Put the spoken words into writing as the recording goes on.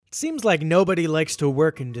Seems like nobody likes to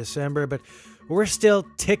work in December, but we're still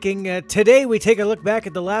ticking. Today we take a look back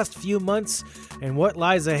at the last few months and what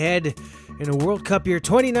lies ahead in a World Cup year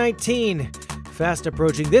 2019. Fast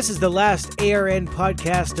approaching. This is the last ARN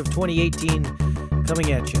podcast of 2018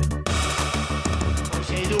 coming at you.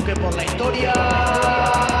 Duque por la historia.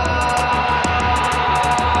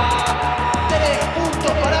 3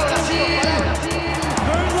 puntos para Brasil.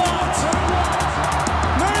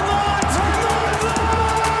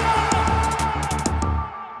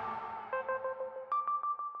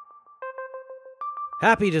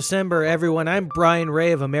 Happy December, everyone. I'm Brian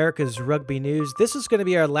Ray of America's Rugby News. This is going to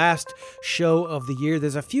be our last show of the year.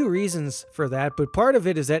 There's a few reasons for that, but part of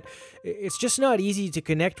it is that it's just not easy to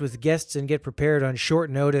connect with guests and get prepared on short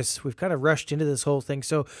notice. We've kind of rushed into this whole thing,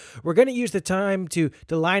 so we're going to use the time to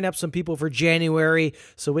line up some people for January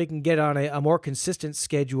so we can get on a more consistent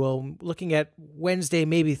schedule, looking at Wednesday,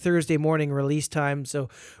 maybe Thursday morning release time. So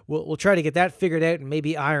we'll try to get that figured out and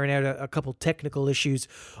maybe iron out a couple technical issues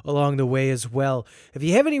along the way as well. If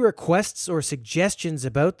you have any requests or suggestions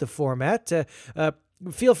about the format,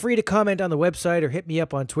 feel free to comment on the website or hit me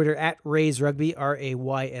up on Twitter at Rays Rugby,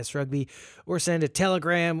 R-A-Y-S Rugby, or send a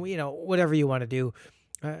telegram, whatever you want to do.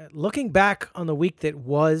 Looking back on the week that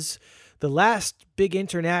was, the last big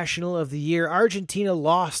international of the year, Argentina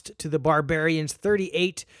lost to the Barbarians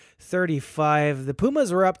 38-35. The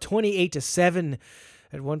Pumas were up 28-7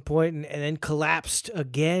 at one point and then collapsed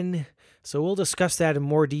again. So we'll discuss that in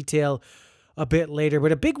more detail a bit later,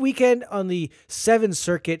 but a big weekend on the 7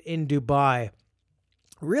 circuit in Dubai.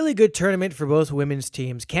 Really good tournament for both women's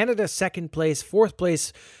teams. Canada second place, fourth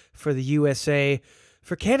place for the USA.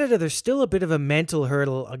 For Canada, there's still a bit of a mental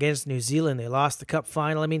hurdle against New Zealand. They lost the cup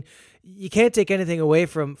final. I mean, you can't take anything away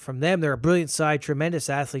from them. They're a brilliant side, tremendous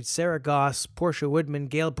athletes. Sarah Goss, Portia Woodman,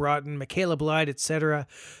 Gail Broughton, Michaela Blythe, etc.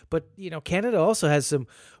 But, Canada also has some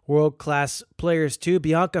world-class players too.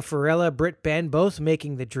 Bianca Ferrella, Britt Ben, both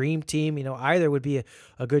making the dream team. Either would be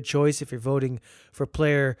a good choice if you're voting for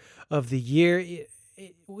player of the year.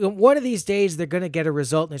 One of these days, they're going to get a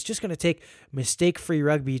result, and it's just going to take mistake-free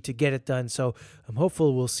rugby to get it done. So I'm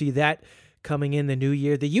hopeful we'll see that coming in the new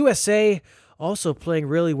year. The USA also playing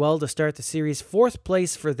really well to start the series. 4th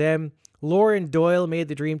place for them. Lauren Doyle made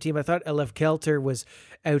the dream team. I thought Elif Kelter was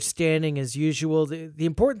outstanding as usual. The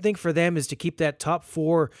important thing for them is to keep that top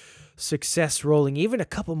 4 success rolling. Even a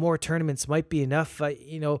couple more tournaments might be enough. They're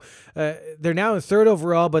now in 3rd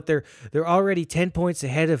overall, but they're already 10 points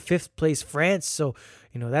ahead of 5th place France. So,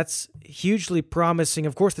 that's hugely promising.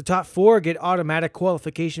 Of course, the top 4 get automatic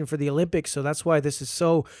qualification for the Olympics, so that's why this is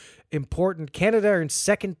so important. Canada are in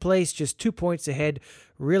 2nd place, just 2 points ahead.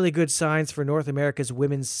 Really good signs for North America's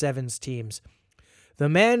women's sevens teams. The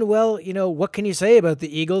men, well, what can you say about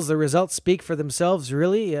the Eagles? The results speak for themselves,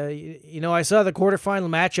 really. I saw the quarterfinal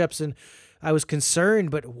matchups and I was concerned,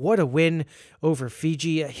 but what a win over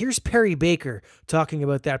Fiji. Here's Perry Baker talking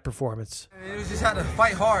about that performance. We just had to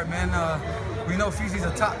fight hard, man. We know Fiji's a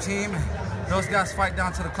top team. Those guys fight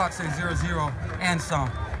down to the clock, say 0-0 and some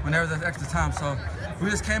whenever there's extra time. So we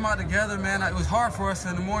just came out together, man. It was hard for us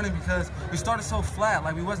in the morning because we started so flat,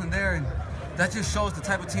 like we wasn't there, and that just shows the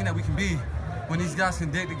type of team that we can be. When these guys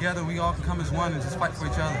can dig together, we all can come as one and just fight for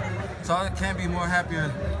each other. So I can't be more happier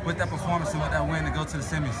with that performance and with that win to go to the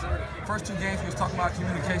semis. First 2 games, we was talking about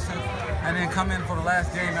communication, and then come in for the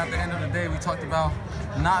last game. At the end of the day, we talked about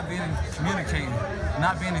not communicating,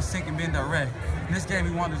 not being in sync and being direct. In this game,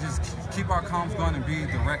 we wanted to just keep our comms going and be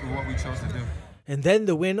direct with what we chose to do. And then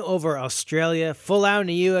the win over Australia. Folau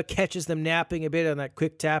Niua catches them napping a bit on that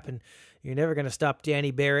quick tap, and you're never going to stop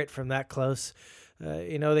Danny Barrett from that close.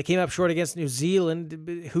 They came up short against New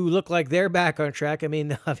Zealand, who looked like they're back on track. I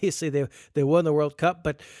mean, obviously they won the World Cup,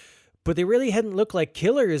 but they really hadn't looked like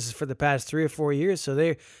killers for the past 3 or 4 years, so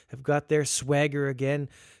they have got their swagger again.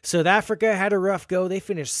 South Africa had a rough go. They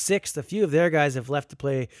finished 6th. A few of their guys have left to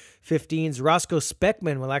play 15s. Roscoe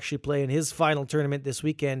Speckman will actually play in his final tournament this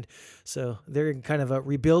weekend, so they're in kind of a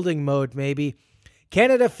rebuilding mode maybe.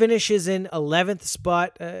 Canada finishes in 11th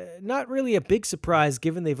spot. Not really a big surprise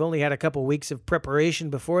given they've only had a couple weeks of preparation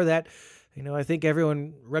before that. I think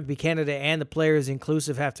everyone, Rugby Canada and the players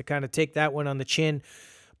inclusive, have to kind of take that one on the chin.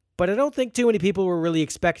 But I don't think too many people were really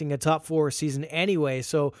expecting a top 4 season anyway.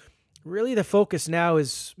 So really the focus now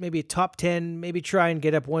is maybe a top 10, maybe try and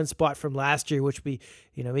get up 1 spot from last year, which would be,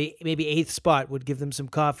 maybe 8th spot would give them some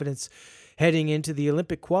confidence heading into the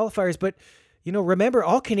Olympic qualifiers. But remember,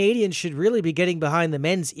 all Canadians should really be getting behind the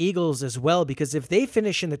men's Eagles as well, because if they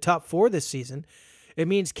finish in the top 4 this season, it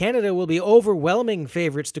means Canada will be overwhelming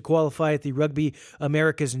favorites to qualify at the Rugby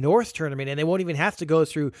America's North tournament, and they won't even have to go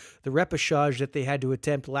through the repechage that they had to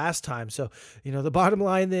attempt last time. So, the bottom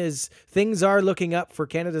line is things are looking up for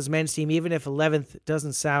Canada's men's team, even if 11th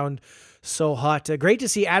doesn't sound so hot. Great to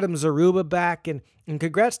see Adam Zaruba back, and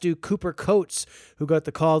congrats to Cooper Coates, who got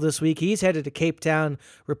the call this week. He's headed to Cape Town,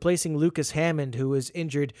 replacing Lucas Hammond, who was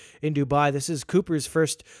injured in Dubai. This is Cooper's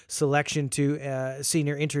first selection to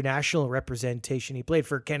senior international representation. He played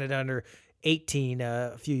for Canada under 18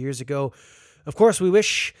 a few years ago. Of course, we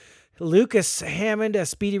wish Lucas Hammond a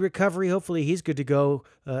speedy recovery. Hopefully he's good to go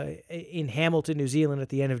in Hamilton, New Zealand at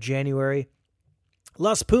the end of January.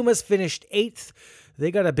 Las Pumas finished 8th. They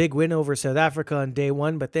got a big win over South Africa on day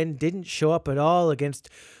one, but then didn't show up at all against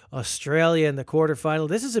Australia in the quarterfinal.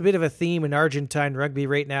 This is a bit of a theme in Argentine rugby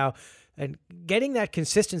right now, and getting that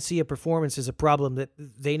consistency of performance is a problem that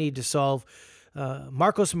they need to solve.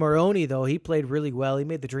 Marcos Moroni, though, he played really well. He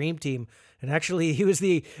made the dream team, and actually he was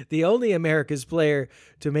the only America's player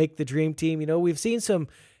to make the dream team. We've seen some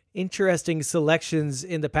interesting selections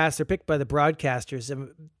in the past. They're picked by the broadcasters.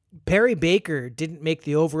 Perry Baker didn't make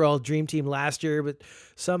the overall dream team last year, but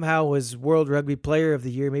somehow was World Rugby Player of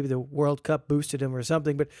the Year. Maybe the World Cup boosted him or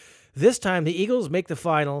something. But this time the Eagles make the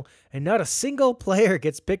final, and not a single player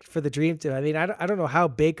gets picked for the dream team. I mean, I don't know how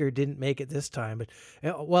Baker didn't make it this time, but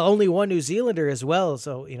only one New Zealander as well.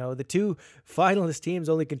 So the two finalist teams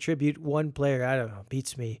only contribute one player. I don't know,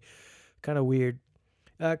 beats me. Kind of weird.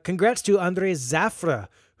 Congrats to Andres Zafra,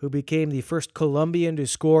 who became the first Colombian to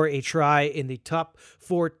score a try in the top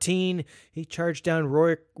 14. He charged down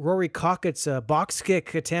Rory Cockett's box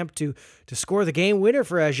kick attempt to score the game winner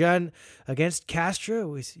for Agen against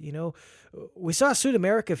Castro. We saw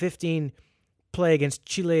Sud-America 15 play against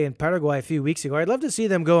Chile and Paraguay a few weeks ago. I'd love to see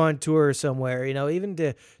them go on tour somewhere, even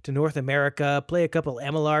to North America, play a couple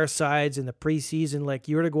MLR sides in the preseason like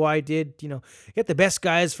Uruguay did, get the best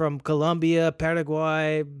guys from Colombia,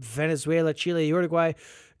 Paraguay, Venezuela, Chile, Uruguay,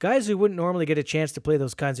 guys who wouldn't normally get a chance to play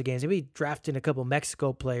those kinds of games. Maybe drafting a couple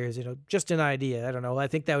Mexico players, just an idea. I don't know. I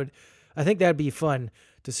think that'd be fun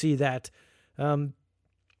to see that.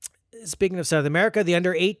 Speaking of South America, the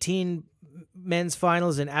under 18 men's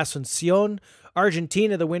finals in Asunción.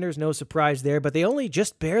 Argentina, the winners, no surprise there, but they only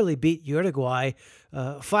just barely beat Uruguay,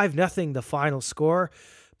 5-0 the final score.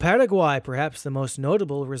 Paraguay, perhaps the most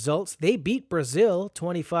notable results. They beat Brazil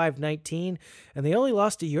 25-19, and they only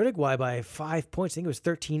lost to Uruguay by 5 points. I think it was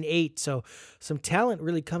 13-8, so some talent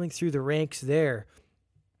really coming through the ranks there.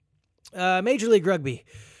 Major League Rugby.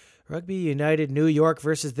 Rugby United New York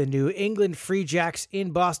versus the New England Free Jacks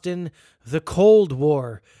in Boston. The Cold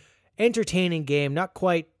War. Entertaining game, not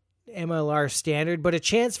quite MLR standard, but a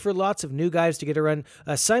chance for lots of new guys to get a run.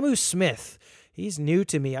 Simu Smith, he's new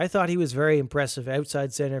to me. I thought he was very impressive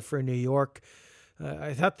outside center for New York.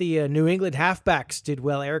 I thought the New England halfbacks did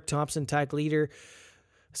well. Eric Thompson, tag leader.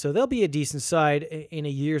 So they'll be a decent side in a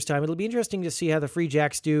year's time. It'll be interesting to see how the Free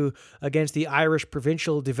Jacks do against the Irish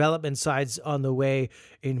provincial development sides on the way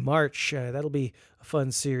in March. That'll be a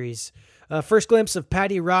fun series. First glimpse of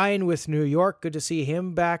Paddy Ryan with New York. Good to see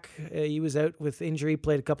him back. He was out with injury,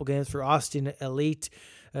 played a couple games for Austin Elite.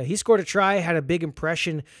 He scored a try, had a big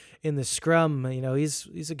impression in the scrum.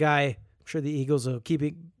 He's a guy I'm sure the Eagles will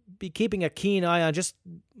be keeping a keen eye on, just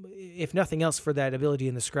if nothing else for that ability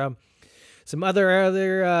in the scrum. Some other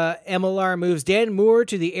MLR moves. Dan Moore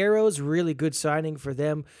to the Arrows, really good signing for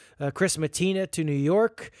them. Chris Matina to New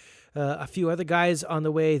York. A few other guys on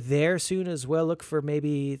the way there soon as well. Look for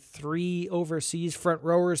maybe 3 overseas front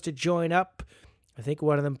rowers to join up. I think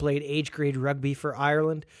one of them played age grade rugby for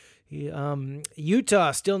Ireland.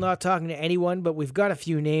 Utah, still not talking to anyone, but we've got a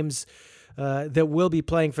few names that will be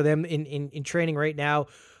playing for them in training right now.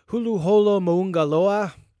 Huluholo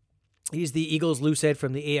Moungaloa. He's the Eagles loose head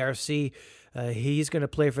from the ARC. He's going to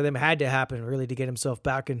play for them. Had to happen, really, to get himself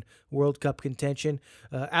back in World Cup contention.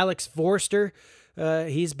 Alex Forster,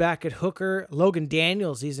 he's back at hooker. Logan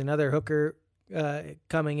Daniels, he's another hooker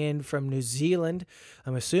coming in from New Zealand.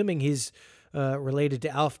 I'm assuming he's related to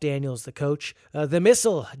Alf Daniels, the coach. The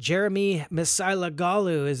Missile, Jeremy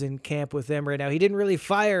Masilagalou, is in camp with them right now. He didn't really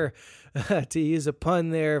fire, to use a pun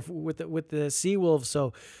there, with the Seawolves,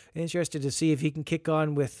 so interested to see if he can kick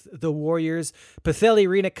on with the Warriors. Patheli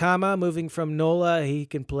Rinakama, moving from NOLA. He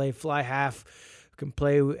can play fly half, can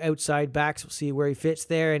play outside backs. We'll see where he fits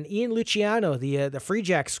there. And Ian Luciano, the Free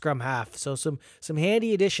Jack scrum half. So some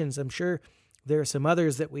handy additions. I'm sure there are some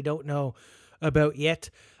others that we don't know about yet.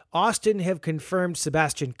 Austin have confirmed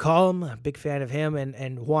Sebastian Calm, a big fan of him,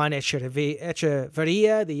 and Juan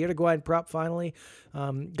Echeverria, the Uruguayan prop finally.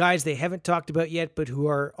 Guys they haven't talked about yet, but who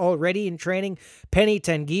are already in training. Penny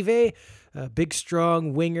Tanguive, a big,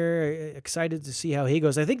 strong winger. Excited to see how he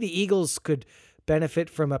goes. I think the Eagles could benefit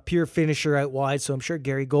from a pure finisher out wide, so I'm sure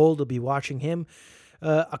Gary Gold will be watching him.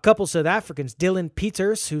 A couple South Africans, Dylan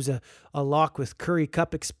Peters, who's a lock with Currie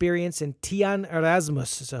Cup experience, and Tian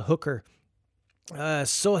Erasmus is a hooker.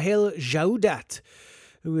 Sohail Jaoudat,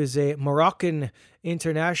 who is a Moroccan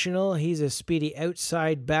international. He's a speedy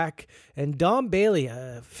outside back. And Dom Bailey,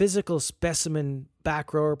 a physical specimen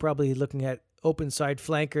back rower, probably looking at open side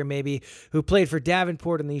flanker maybe, who played for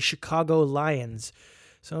Davenport and the Chicago Lions.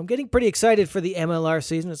 So I'm getting pretty excited for the MLR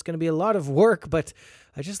season. It's going to be a lot of work, but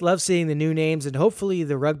I just love seeing the new names, and hopefully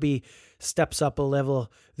the rugby steps up a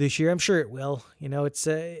level this year. I'm sure it will. You know, it's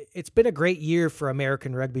been a great year for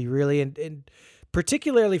American rugby, really, and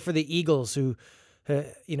particularly for the Eagles, who,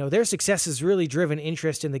 their success has really driven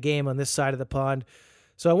interest in the game on this side of the pond.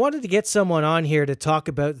 So I wanted to get someone on here to talk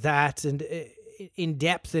about that and in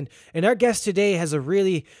depth. And our guest today has a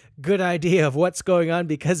really good idea of what's going on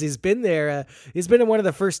because he's been there. He's been one of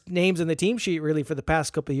the first names on the team sheet really for the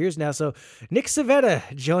past couple of years now. So Nick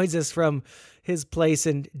Civetta joins us from his place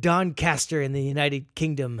in Doncaster in the United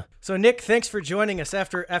Kingdom. So Nick, thanks for joining us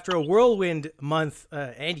after a whirlwind month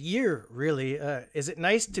and year, really. Is it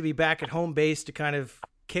nice to be back at home base to kind of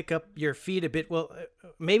kick up your feet a bit? Well,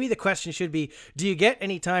 maybe the question should be, do you get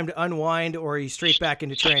any time to unwind, or are you straight back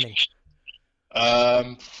into training?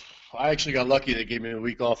 I actually got lucky. They gave me a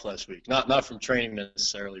week off last week. Not from training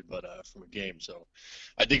necessarily, but from a game. So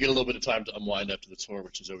I did get a little bit of time to unwind after the tour,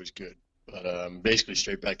 which is always good. But basically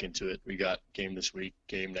straight back into it. We got game this week,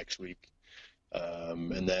 game next week,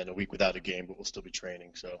 and then a week without a game, but we'll still be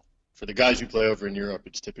training. So for the guys who play over in Europe,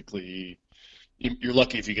 it's typically you're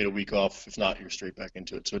lucky if you get a week off. If not, you're straight back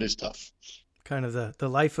into it. So it is tough. Kind of the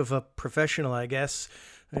life of a professional, I guess.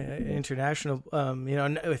 International,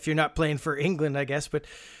 if you're not playing for England, I guess. But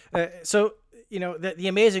the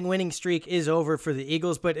amazing winning streak is over for the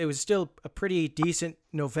Eagles, but it was still a pretty decent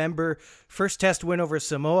November. First test win over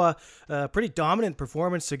Samoa, pretty dominant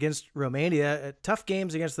performance against Romania, tough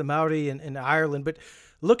games against the Maori and Ireland. But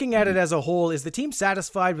looking at it as a whole, is the team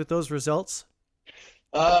satisfied with those results?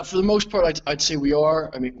 For the most part, I'd say we are.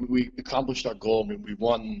 I mean, we accomplished our goal. I mean, we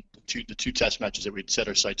won the two test matches that we'd set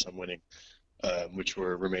our sights on winning. Which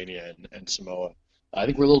were Romania and Samoa. I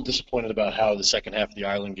think we're a little disappointed about how the second half of the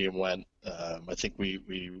Ireland game went. I think we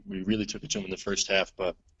really took it to them in the first half,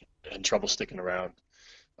 but had trouble sticking around.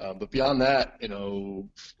 But beyond that,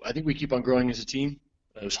 I think we keep on growing as a team.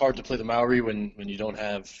 It was hard to play the Maori when you don't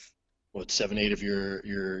have 7, 8 of your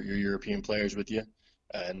European players with you,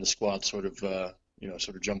 and the squad sort of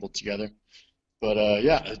jumbled together. But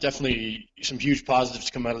definitely some huge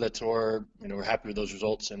positives come out of that tour. We're happy with those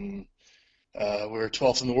results, and we're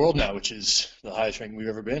 12th in the world now, which is the highest ranking we've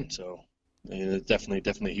ever been. So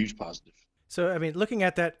definitely a huge positive. So, I mean, looking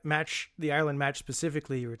at that match, the Ireland match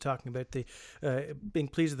specifically, you were talking about the being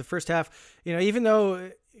pleased with the first half. Even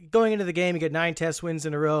though going into the game, you get 9 test wins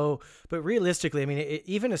in a row, but realistically, I mean,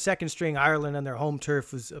 even a second string Ireland on their home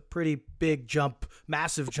turf was a pretty big jump,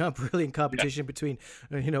 massive jump, really, in competition between,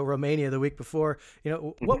 Romania the week before.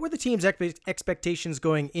 What were the team's expectations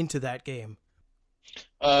going into that game?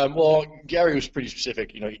 Well, Gary was pretty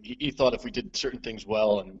specific. He thought if we did certain things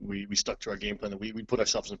well and we stuck to our game plan, that we'd put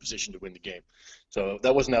ourselves in a position to win the game. So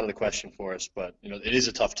that wasn't out of the question for us. But it is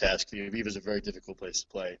a tough task. The Aviva is a very difficult place to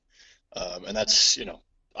play, and that's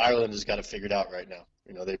Ireland has got it figured out right now.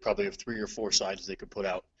 They probably have 3 or 4 sides they could put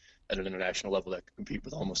out at an international level that could compete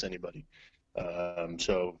with almost anybody.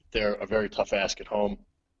 So they're a very tough ask at home,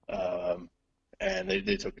 and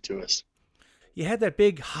they took it to us. You had that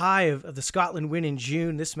big high of the Scotland win in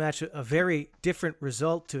June. This match a very different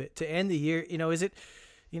result to end the year. Is it,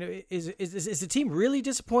 is the team really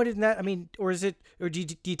disappointed in that? I mean, or do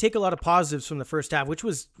you take a lot of positives from the first half, which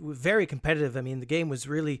was very competitive? I mean, the game was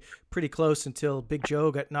really pretty close until Big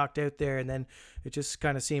Joe got knocked out there, and then it just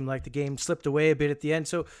kind of seemed like the game slipped away a bit at the end.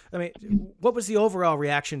 So, I mean, what was the overall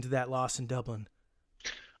reaction to that loss in Dublin?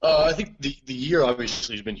 I think the year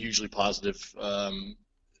obviously has been hugely positive.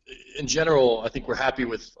 In general, I think we're happy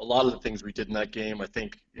with a lot of the things we did in that game. I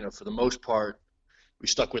think, for the most part, we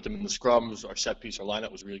stuck with them in the scrums. Our set piece, our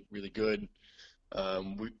lineup was really, really good.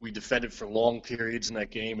 We defended for long periods in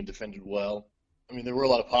that game and defended well. I mean, there were a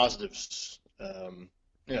lot of positives.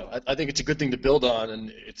 I think it's a good thing to build on,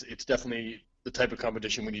 and it's definitely the type of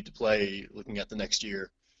competition we need to play looking at the next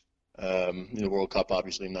year. The World Cup,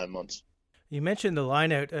 obviously, in 9 months. You mentioned the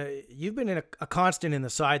lineout. You've been a constant in the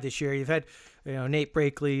side this year. You've had, Nate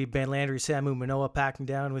Brakely, Ben Landry, Samu Manoa packing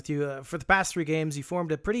down with you. For the past 3 games, you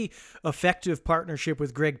formed a pretty effective partnership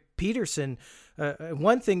with Greg Peterson.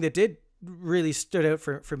 One thing that did really stood out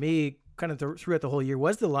for me kind of throughout the whole year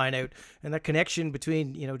was the line out, and that connection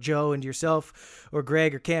between Joe and yourself or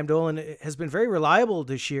Greg or Cam Dolan has been very reliable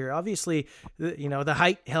this year. Obviously, the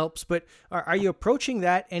height helps, but are you approaching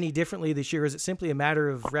that any differently this year? Or is it simply a matter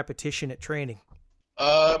of repetition at training?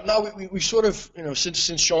 No, we sort of,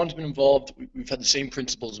 since Sean's been involved, we've had the same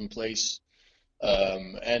principles in place,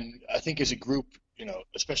 and I think as a group,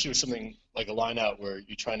 especially with something like a line out where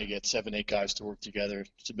you're trying to get 7-8 guys to work together,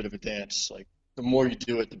 it's a bit of a dance. Like, the more you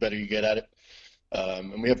do it, the better you get at it.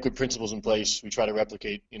 And we have good principles in place. We try to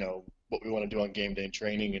replicate, what we want to do on game day and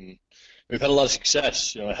training, and we've had a lot of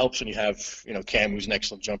success. It helps when you have, Cam, who's an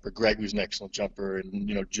excellent jumper, Greg, who's an excellent jumper, and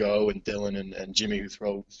Joe and Dylan and Jimmy, who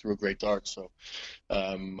throw a great dart. So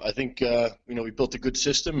I think we built a good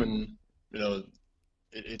system, and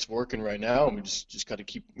it's working right now, and we just got to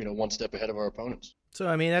keep one step ahead of our opponents. So,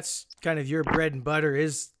 I mean, that's kind of your bread and butter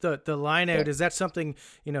is the line out. Is that something,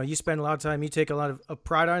 you spend a lot of time, you take a lot of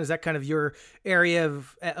pride on? Is that kind of your area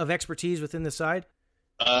of expertise within the side?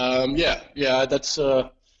 Yeah. That's I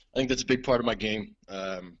think that's a big part of my game.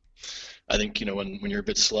 I think, when you're a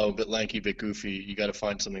bit slow, a bit lanky, a bit goofy, you got to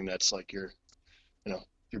find something that's like your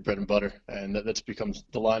bread and butter. And that's becomes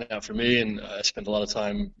the line out for me. And I spend a lot of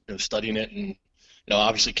time, studying it, and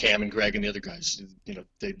obviously Cam and Greg and the other guys,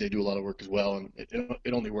 they do a lot of work as well, and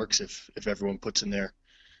it only works if everyone puts in their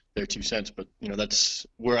 2 cents. But that's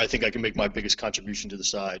where I think I can make my biggest contribution to the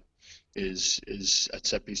side is at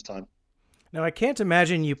set piece time. Now, I can't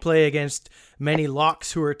imagine you play against many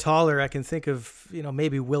locks who are taller. I can think of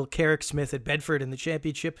maybe Will Carrick-Smith at Bedford in the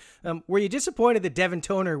championship. Were you disappointed that Devin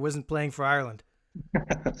Toner wasn't playing for Ireland?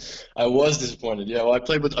 I was disappointed. Yeah, well, I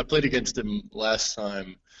played against him last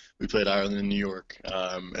time. We played Ireland in New York,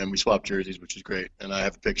 and we swapped jerseys, which is great. And I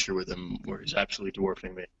have a picture with him where he's absolutely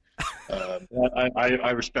dwarfing me.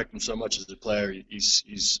 I respect him so much as a player.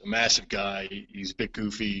 He's a massive guy. He's a bit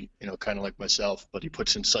goofy, kind of like myself, but he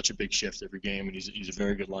puts in such a big shift every game, and he's a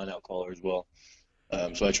very good line-out caller as well.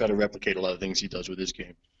 So I try to replicate a lot of things he does with his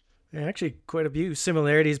game. Yeah, actually, quite a few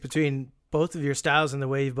similarities between both of your styles and the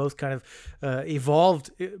way you've both kind of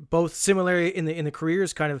evolved, both similar in the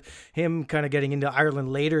careers, kind of him kind of getting into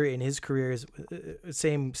Ireland later in his career is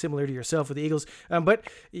similar to yourself with the Eagles. But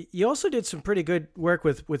you also did some pretty good work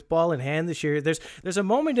with ball in hand this year. There's a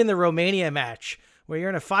moment in the Romania match where you're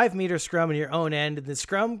in a 5-meter scrum in your own end, and the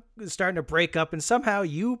scrum is starting to break up, and somehow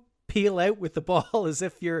you peel out with the ball as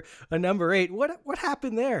if you're a number 8. What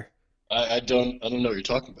happened there? I don't know what you're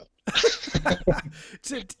talking about.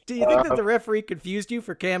 Do you think that the referee confused you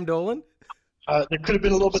for Cam Dolan? There could have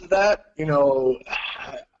been a little bit of that. The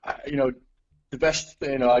best.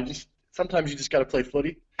 Sometimes you just got to play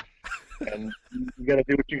footy, and you got to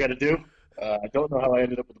do what you got to do. I don't know how I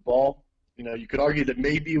ended up with the ball. You could argue that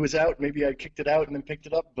maybe it was out, maybe I kicked it out and then picked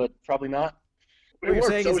it up, but probably not. What you're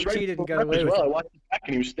saying is he cheated and got away with it. I watched it back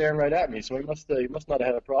and he was staring right at me, so he must not have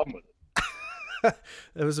had a problem with it.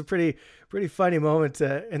 It was a pretty funny moment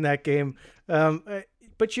in that game.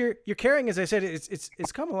 But your carrying, as I said,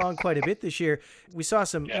 it's come along quite a bit this year. We saw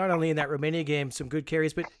some, not only in that Romania game, some good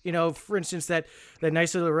carries, but for instance, that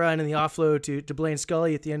nice little run and the offload to Blaine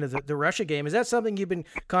Scully at the end of the Russia game. Is that something you've been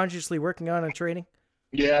consciously working on in training?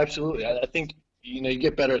 Yeah, absolutely. I think you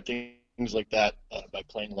get better at things like that by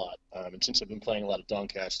playing a lot. And since I've been playing a lot of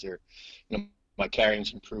Doncaster, my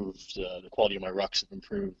carrying's improved, the quality of my rucks have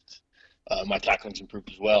improved. My tackling's improved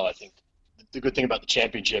as well. I think the good thing about the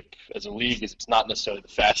championship as a league is it's not necessarily the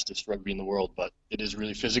fastest rugby in the world, but it is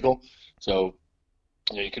really physical. So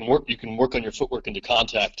you can work on your footwork into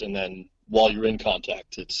contact, and then while you're in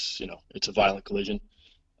contact, it's a violent collision.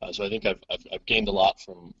 So I think I've gained a lot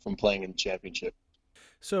from playing in the championship.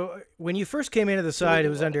 So when you first came into the side, it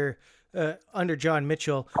was under John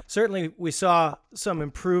Mitchell. Certainly we saw some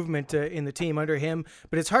improvement in the team under him,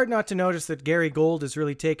 but it's hard not to notice that Gary Gold has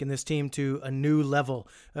really taken this team to a new level.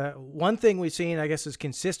 One thing we've seen, I guess, is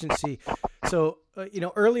consistency. So,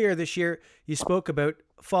 earlier this year, you spoke about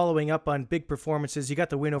following up on big performances. You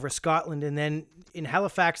got the win over Scotland, and then in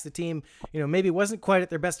Halifax, the team, maybe wasn't quite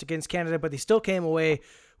at their best against Canada, but they still came away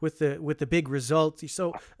with the big result.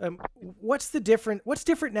 So, what's different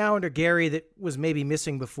now under Gary that was maybe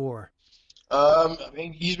missing before?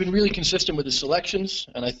 He's been really consistent with his selections,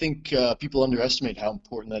 and I think people underestimate how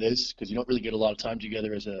important that is, because you don't really get a lot of time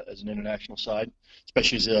together as an international side,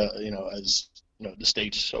 especially as the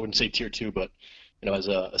States. I wouldn't say tier 2, but as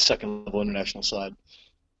a second level international side.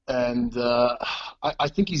 And I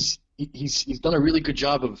think he's he's done a really good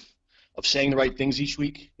job of saying the right things each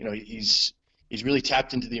week. He's really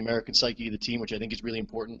tapped into the American psyche of the team, which I think is really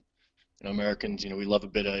important. Americans, we love a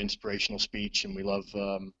bit of inspirational speech, and we love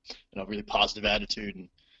really positive attitude, and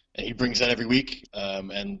he brings that every week,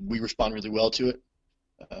 and we respond really well to it.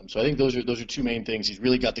 So I think those are two main things. He's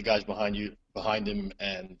really got the guys behind him,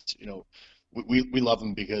 and we love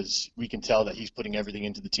him because we can tell that he's putting everything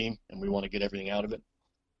into the team, and we want to get everything out of it.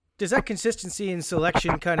 Does that consistency in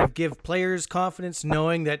selection kind of give players confidence,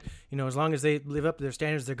 knowing that as long as they live up to their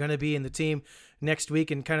standards, they're going to be in the team next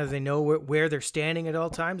week, and kind of they know where they're standing at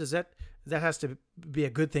all times? That has to be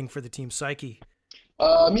a good thing for the team's psyche.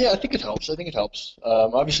 Yeah, I think it helps.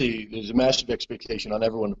 Obviously, there's a massive expectation on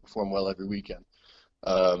everyone to perform well every weekend.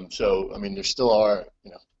 So, there still are,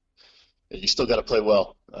 you still got to play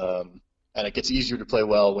well. And it gets easier to play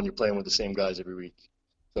well when you're playing with the same guys every week.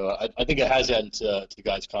 So I think it has added to the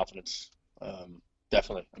guys' confidence,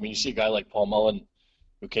 definitely. You see a guy like Paul Mullen,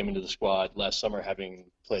 who came into the squad last summer having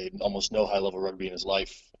played almost no high-level rugby in his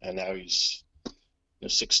life, and now he's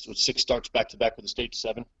six starts back-to-back with the State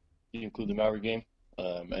 7. You include the Maori game,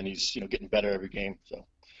 and he's getting better every game. So,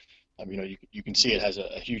 you can see it has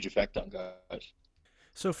a huge effect on guys.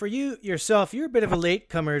 So for you yourself, you're a bit of a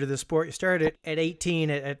latecomer to the sport. You started at 18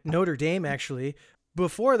 at Notre Dame, actually.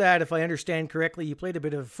 Before that, if I understand correctly, you played a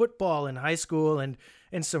bit of football in high school and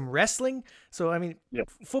some wrestling. So, Yep.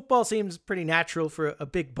 Football seems pretty natural for a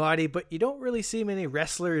big body, but you don't really see many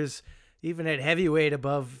wrestlers, even at heavyweight,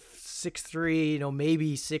 above 6'3",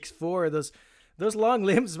 maybe 6'4". Those long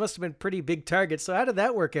limbs must have been pretty big targets. So how did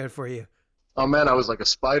that work out for you? Oh, man, I was like a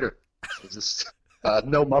spider. I was just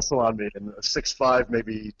no muscle on me, and 6'5",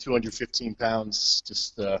 maybe 215 pounds,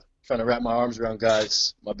 just trying to wrap my arms around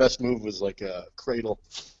guys. My best move was like a cradle.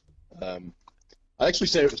 I actually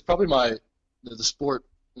say it was probably the sport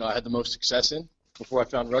I had the most success in before I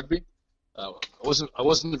found rugby. I wasn't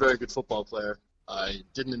a very good football player. I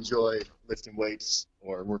didn't enjoy lifting weights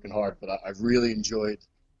or working hard, but I really enjoyed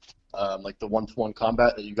like the one-to-one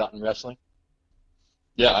combat that you got in wrestling.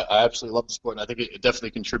 Yeah, I absolutely love the sport, and I think it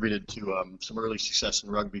definitely contributed to some early success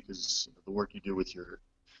in rugby because the work you do with your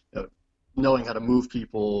knowing how to move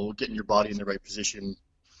people, getting your body in the right position.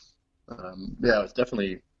 It's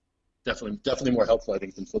definitely more helpful, I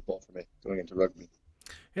think, than football for me going into rugby.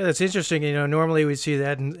 Yeah, that's interesting. Normally we see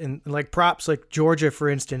that in like props, like Georgia, for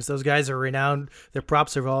instance. Those guys are renowned. Their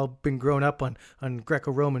props have all been grown up on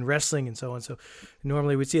Greco-Roman wrestling and so on. So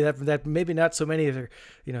normally we see that maybe not so many of their,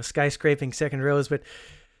 skyscraping second rows. But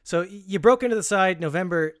so you broke into the side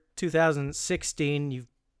November 2016. You've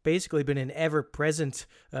basically been an ever-present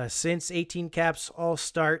since. 18 caps, all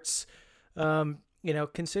starts.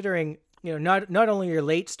 Considering not only your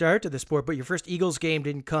late start to the sport, but your first Eagles game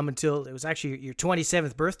didn't come until it was actually your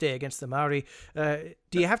 27th birthday against the Maori.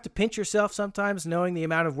 Do you have to pinch yourself sometimes, knowing the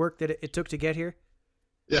amount of work that it took to get here?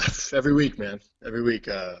 Yeah, every week, man. Every week.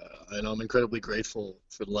 And I'm incredibly grateful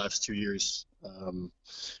for the last 2 years. And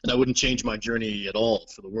I wouldn't change my journey at all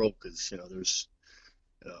for the world because, there's,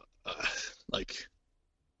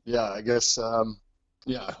 I guess,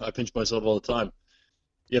 I pinch myself all the time.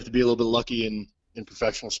 You have to be a little bit lucky in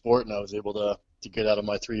professional sport, and I was able to get out of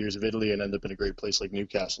my 3 years of Italy and end up in a great place like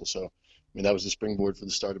Newcastle. So, that was the springboard for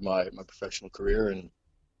the start of my professional career. And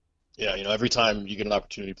yeah, every time you get an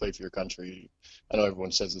opportunity to play for your country, I know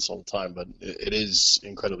everyone says this all the time, but it is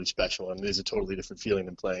incredibly special, and it is a totally different feeling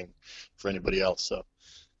than playing for anybody else. So,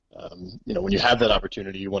 when you have that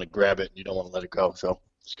opportunity, you want to grab it and you don't want to let it go. So,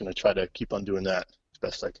 just going to try to keep on doing that as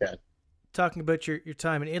best I can. Talking about your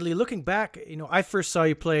time in Italy, looking back, I first saw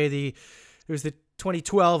you play it was the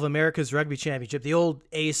 2012 America's Rugby Championship, the old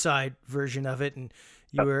A-side version of it, and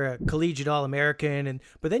you were a collegiate All-American,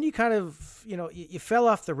 but then you kind of, you fell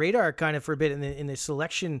off the radar kind of for a bit in the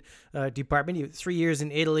selection department. You 3 years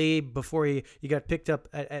in Italy before you got picked up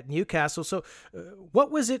at Newcastle. So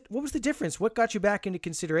what was the difference? What got you back into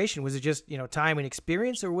consideration? Was it just, time and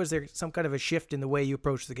experience, or was there some kind of a shift in the way you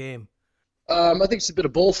approached the game? I think it's a bit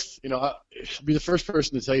of both. I'll be the first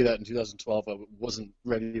person to tell you that in 2012 I wasn't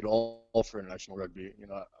ready at all for international rugby.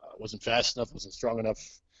 I wasn't fast enough, wasn't strong enough,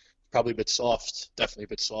 probably a bit soft, definitely a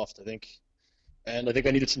bit soft, I think. And I think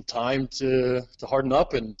I needed some time to harden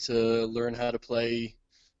up and to learn how to play,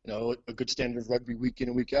 a good standard of rugby week in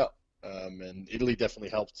and week out. And Italy definitely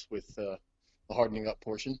helped with the hardening up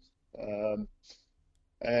portion.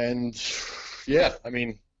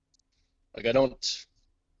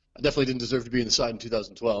 I definitely didn't deserve to be in the side in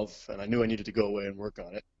 2012, and I knew I needed to go away and work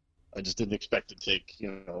on it. I just didn't expect it to take,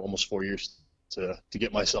 almost 4 years to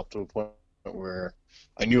get myself to a point where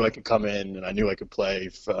I knew I could come in and I knew I could play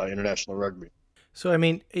international rugby. So, I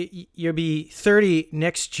mean, you'll be 30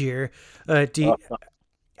 next year.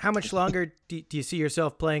 How much longer do you see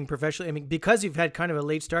yourself playing professionally? I mean, because you've had kind of a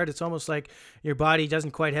late start, it's almost like your body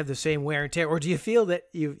doesn't quite have the same wear and tear. Or do you feel that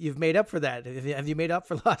you've made up for that? Have you made up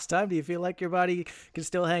for lost time? Do you feel like your body can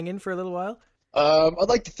still hang in for a little while? I'd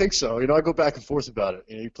like to think so. I go back and forth about it.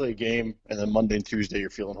 You play a game, and then Monday and Tuesday you're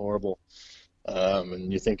feeling horrible,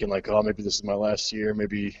 and you're thinking like, oh, maybe this is my last year.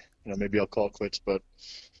 Maybe I'll call it quits. But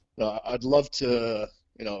I'd love to,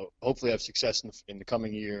 hopefully have success in the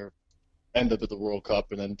coming year, end up at the World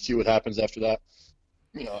Cup, and then see what happens after that.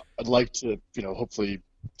 I'd like to, hopefully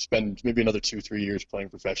spend maybe another 2-3 years playing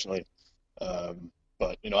professionally.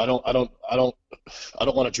 But I don't want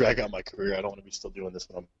to drag out my career. I don't want to be still doing this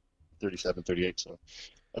when I'm 37, 38. So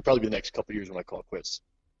I'll probably be the next couple of years when I call it quits.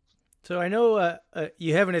 So I know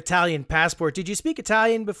you have an Italian passport. Did you speak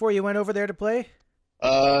Italian before you went over there to play?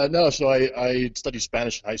 No. So I studied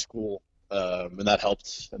Spanish in high school, and that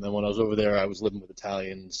helped. And then when I was over there, I was living with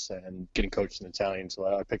Italians and getting coached in Italian. So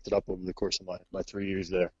I picked it up over the course of my 3 years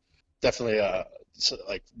there. Definitely,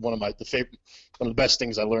 like one of the best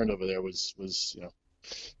things I learned over there was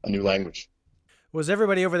a new language. Was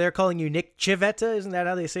everybody over there calling you Nick Civetta? Isn't that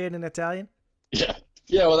how they say it in Italian? Yeah.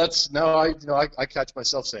 Well, I catch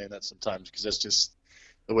myself saying that sometimes because that's just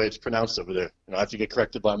the way it's pronounced over there. I have to get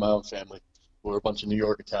corrected by my own family. We're a bunch of New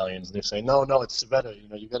York Italians, and they say, no, it's Civetta.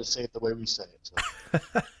 You got to say it the way we say it.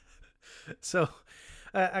 So, so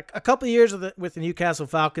a couple of years with the Newcastle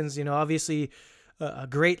Falcons, obviously a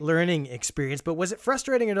great learning experience. But was it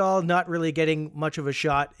frustrating at all not really getting much of a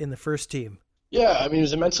shot in the first team? Yeah, I mean, it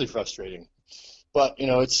was immensely frustrating. But,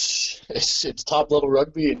 it's top-level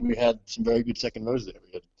rugby, and we had some very good second rows there.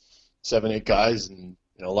 We had 7-8 guys, and,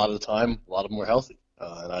 a lot of the time, a lot of them were healthy.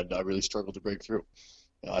 And I really struggled to break through.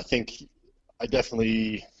 I think I'd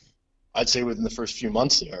say within the first few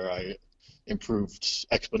months there, I improved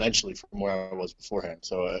exponentially from where I was beforehand.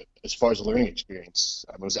 So as far as a learning experience,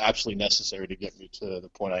 it was absolutely necessary to get me to the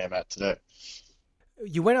point I am at today.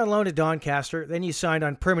 You went on loan to Doncaster, then you signed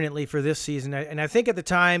on permanently for this season. And I think at the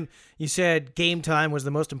time you said game time was the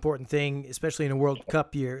most important thing, especially in a World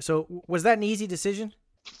Cup year. So was that an easy decision?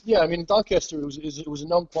 Yeah, I mean, Doncaster, it was a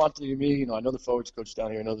known quantity to me. I know the forwards coach down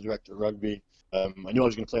here, I know the director of rugby. I knew I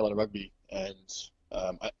was going to play a lot of rugby, and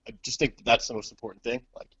I just think that's the most important thing.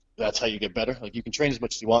 Like, that's how you get better. Like, you can train as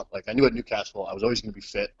much as you want. Like, I knew at Newcastle I was always going to be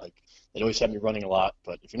fit. Like, they'd always have me running a lot.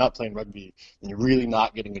 But if you're not playing rugby, then you're really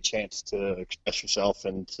not getting a chance to express yourself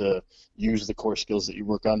and to use the core skills that you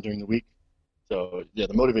work on during the week. So, yeah,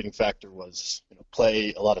 the motivating factor was,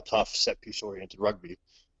 play a lot of tough set-piece oriented rugby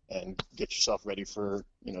and get yourself ready for,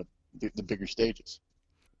 the bigger stages.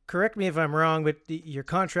 Correct me if I'm wrong, but your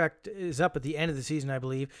contract is up at the end of the season, I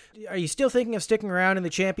believe. Are you still thinking of sticking around in the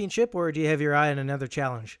championship, or do you have your eye on another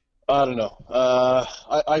challenge? I don't know.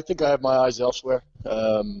 I think I have my eyes elsewhere.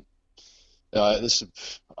 Hopefully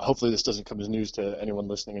this doesn't come as news to anyone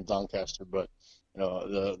listening in Doncaster, but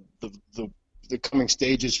the coming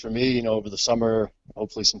stages for me, over the summer,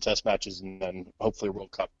 hopefully some test matches, and then hopefully a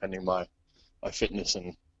World Cup, pending my fitness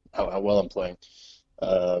and how well I'm playing.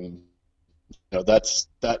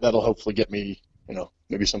 That'll hopefully get me,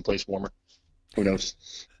 maybe someplace warmer. Who knows?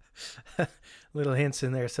 Little hints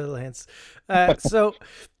in there, subtle hints. So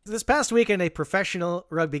this past weekend, a professional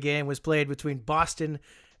rugby game was played between Boston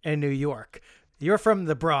and New York. You're from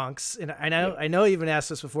the Bronx, and I know you've been asked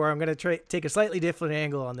this before. I'm going to take a slightly different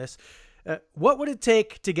angle on this. What would it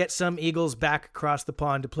take to get some Eagles back across the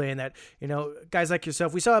pond to play in that? Guys like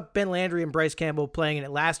yourself, we saw Ben Landry and Bryce Campbell playing in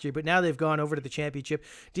it last year, but now they've gone over to the championship.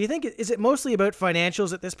 Do you think, is it mostly about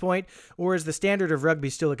financials at this point, or is the standard of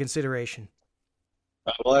rugby still a consideration?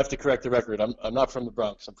 Well, I have to correct the record. I'm not from the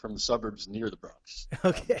Bronx. I'm from the suburbs near the Bronx.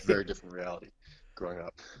 Okay. Very different reality growing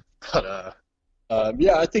up. But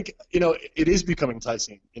yeah, I think it is becoming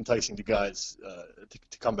enticing to guys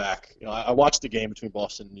to come back. I watched the game between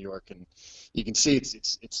Boston and New York, and you can see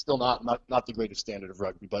it's still not the greatest standard of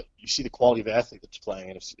rugby, but you see the quality of athlete that's playing,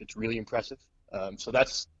 and it's really impressive. So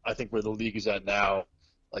that's, I think, where the league is at now.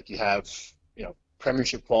 Like, you have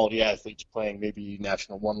Premiership quality athletes playing maybe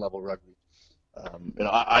National 1 level rugby.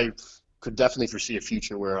 I could definitely foresee a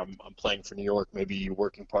future where I'm playing for New York, maybe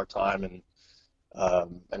working part-time and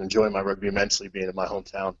enjoying my rugby immensely, being in my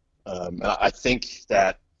hometown. And I think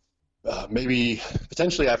that maybe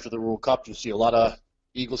potentially after the World Cup, you'll see a lot of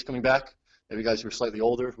Eagles coming back, maybe guys who are slightly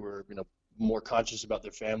older, who are more conscious about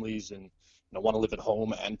their families and want to live at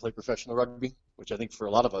home and play professional rugby, which I think for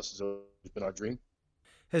a lot of us has always been our dream.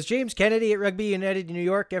 Has James Kennedy at Rugby United New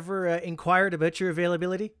York ever inquired about your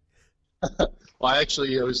availability? Well, I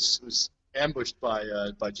actually was ambushed by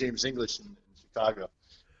James English in Chicago.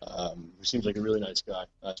 who seems like a really nice guy.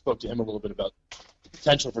 I spoke to him a little bit about the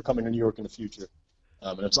potential for coming to New York in the future,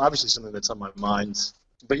 and it's obviously something that's on my mind.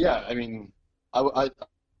 But yeah, I mean, I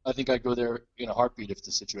think I'd go there in a heartbeat if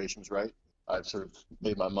the situation was right. I've sort of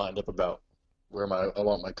made my mind up about where I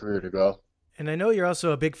want my career to go. And I know you're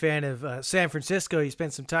also a big fan of San Francisco. You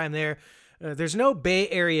spent some time there. There's no Bay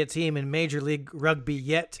Area team in Major League Rugby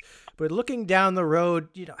yet, but looking down the road,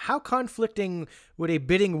 how conflicting would a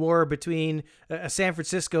bidding war between a San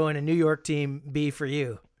Francisco and a New York team be for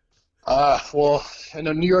you? Well, I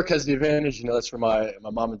know New York has the advantage. That's where my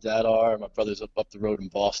mom and dad are. My brother's up the road in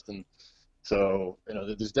Boston, so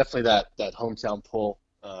there's definitely that hometown pull.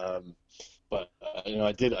 But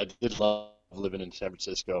I did love living in San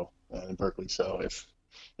Francisco and Berkeley. So if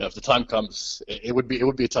the time comes, it would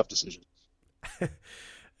be a tough decision.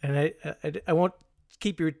 And I won't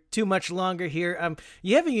keep you too much longer here.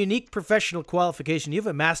 You have a unique professional qualification. You have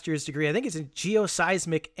a master's degree. I think it's in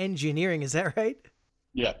geoseismic engineering. Is that right?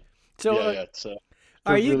 Yeah. So yeah.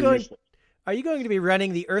 Are you really going? useful. Are you going to be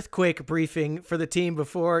running the earthquake briefing for the team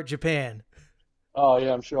before Japan? Oh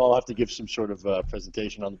yeah, I'm sure I'll have to give some sort of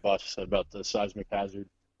presentation on the bus about the seismic hazard,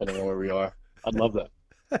 depending on where we are. I'd love that.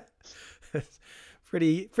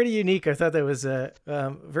 Pretty unique. I thought that was a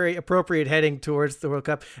very appropriate heading towards the World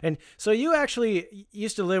Cup. And so you actually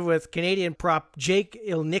used to live with Canadian prop Jake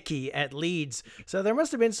Ilnicki at Leeds. So there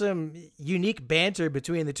must have been some unique banter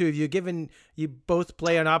between the two of you, given you both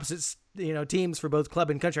play on opposite teams for both club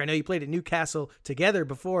and country. I know you played at Newcastle together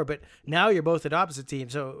before, but now you're both at opposite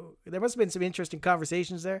teams. So there must have been some interesting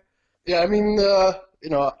conversations there. Yeah, I mean,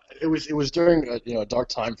 it was during a dark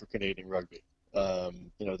time for Canadian rugby.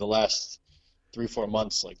 The last 3-4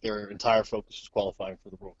 months, like their entire focus was qualifying for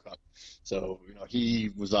the World Cup. So, he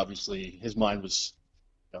was obviously, his mind was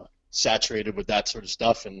saturated with that sort of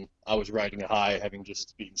stuff, and I was riding a high having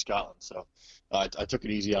just beaten Scotland. So I took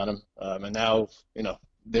it easy on him. And now,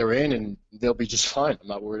 they're in and they'll be just fine. I'm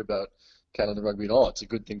not worried about Canada rugby at all. It's a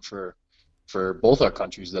good thing for both our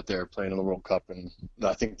countries that they're playing in the World Cup, and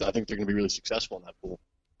I think they're going to be really successful in that pool.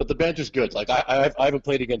 But the banter's good. Like I haven't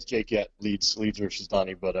played against Jake yet, Leeds versus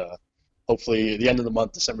Donny, but hopefully at the end of the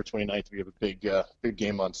month, December 29th, we have a big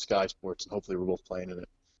game on Sky Sports, and hopefully we're both playing in it.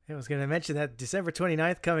 I was going to mention that December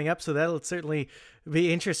 29th coming up, so that'll certainly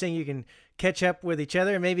be interesting. You can catch up with each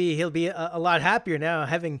other. Maybe he'll be a lot happier now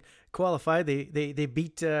having qualified. They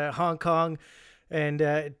beat Hong Kong, and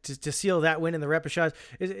to seal that win in the repechage.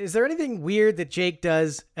 Is there anything weird that Jake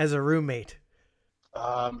does as a roommate?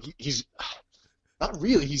 He's not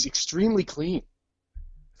really. He's extremely clean.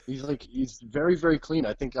 He's very, very clean.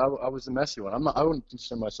 I think I was the messy one. I wouldn't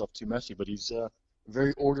consider myself too messy, but he's a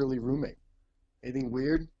very orderly roommate. Anything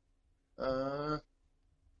weird? Not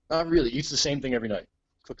really. Eats the same thing every night.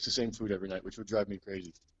 Cooks the same food every night, which would drive me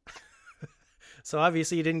crazy. So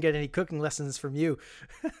obviously you didn't get any cooking lessons from you.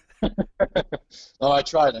 Oh, I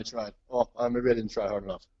tried. Well, maybe I didn't try hard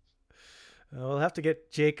enough. We'll have to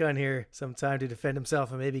get Jake on here sometime to defend himself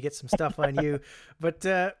and maybe get some stuff on you. But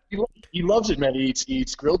he loves it, man. He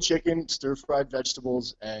eats grilled chicken, stir-fried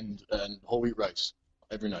vegetables, and whole wheat rice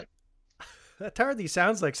every night. That hardly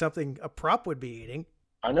sounds like something a prop would be eating.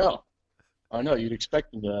 I know. You'd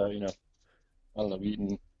expect him to, I don't know,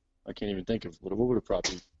 eating. I can't even think of what would a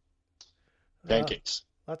prop eat. Pancakes.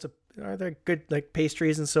 Are there good like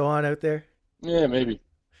pastries and so on out there? Yeah, maybe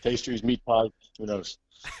pastries, meat pies. Who knows?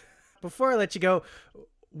 Before I let you go,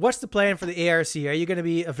 what's the plan for the ARC? Are you going to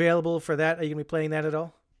be available for that? Are you going to be playing that at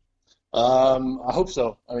all? I hope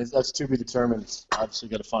so. I mean, that's to be determined. Obviously,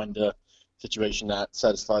 got to find a situation that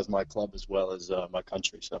satisfies my club as well as my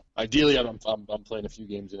country. So ideally, I'm playing a few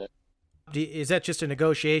games in it. Is that just a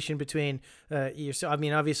negotiation between you? So I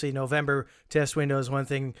mean, obviously, November test window is one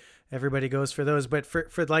thing. Everybody goes for those, but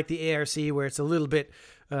for like the ARC, where it's a little bit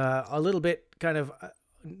kind of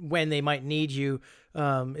when they might need you,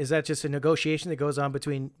 is that just a negotiation that goes on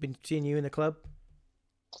between you and the club?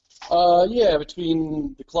 Yeah,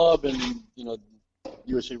 between the club and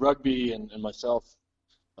USA Rugby and myself,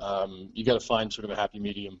 you got to find sort of a happy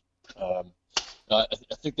medium. I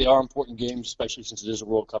think they are important games, especially since it is a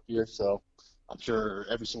World Cup year. So I'm sure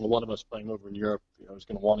every single one of us playing over in Europe, is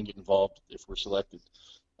going to want to get involved if we're selected.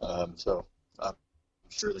 So I'm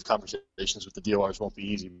sure the conversations with the DORs won't be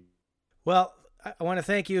easy. Well, I want to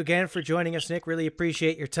thank you again for joining us, Nick. Really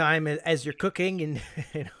appreciate your time as you're cooking,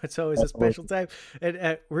 and it's always a special time.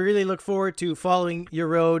 And we really look forward to following your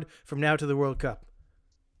road from now to the World Cup.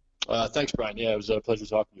 Thanks, Brian. Yeah, it was a pleasure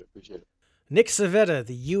talking to you. Appreciate it. Nick Civetta,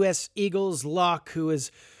 the U.S. Eagles lock, who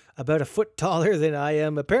is about a foot taller than I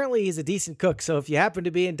am. Apparently, he's a decent cook. So if you happen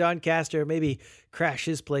to be in Doncaster, maybe crash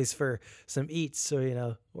his place for some eats.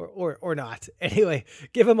 So, or not. Anyway,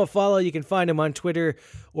 give him a follow. You can find him on Twitter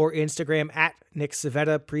or Instagram at Nick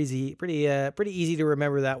Civetta. Pretty easy to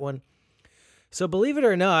remember that one. So believe it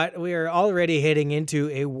or not, we are already heading into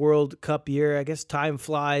a World Cup year. I guess time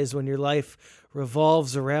flies when your life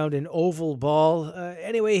revolves around an oval ball.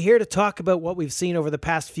 Anyway, here to talk about what we've seen over the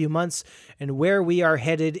past few months and where we are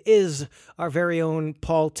headed is our very own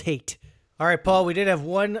Paul Tate. All right, Paul, we did have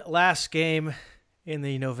one last game in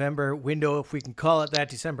the November window, if we can call it that,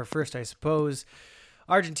 December 1st, I suppose.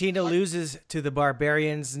 Argentina loses to the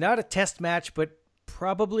Barbarians. Not a test match, but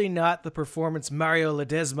probably not the performance Mario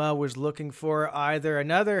Ledesma was looking for either.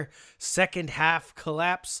 Another second half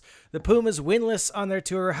collapse. The Pumas winless on their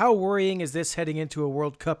tour. How worrying is this heading into a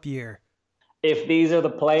World Cup year? If these are the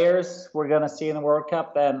players we're going to see in the World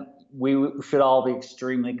Cup, then we should all be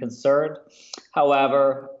extremely concerned.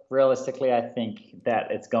 However, realistically, I think that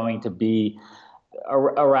it's going to be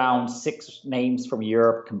around 6 names from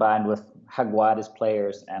Europe combined with Jaguares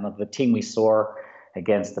players, and of the team we saw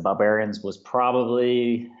against the Barbarians was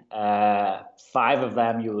probably 5 of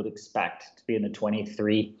them you would expect to be in the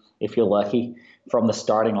 23, if you're lucky, from the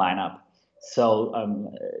starting lineup.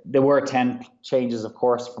 So there were 10 changes, of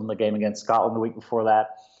course, from the game against Scotland the week before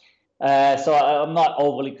that. So I'm not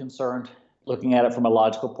overly concerned looking at it from a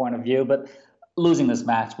logical point of view, but losing this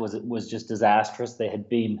match was just disastrous. They had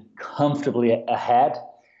been comfortably ahead.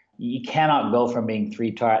 You cannot go from being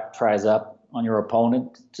 3 tries up on your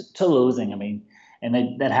opponent to losing. I mean,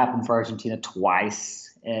 and that happened for Argentina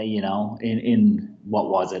twice, in what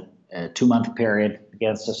was it, a 2-month period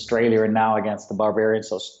against Australia and now against the Barbarians.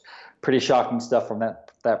 So pretty shocking stuff from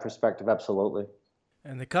that perspective, absolutely.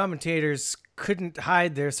 And the commentators couldn't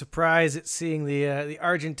hide their surprise at seeing the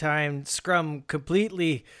Argentine scrum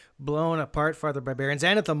completely blown apart for the Barbarians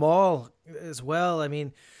and at the Maul as well. I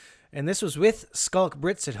mean, and this was with Skulk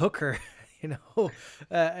Brits at hooker.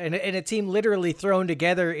 And a team literally thrown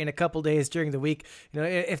together in a couple days during the week.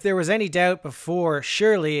 If there was any doubt before,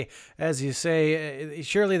 surely, as you say,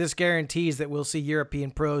 surely this guarantees that we'll see European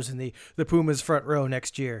pros in the Pumas front row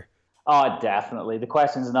next year. Oh, definitely. The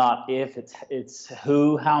question is not if, it's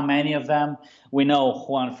who, how many of them. We know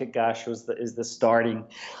Juan Ficash is the starting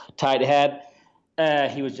tight head.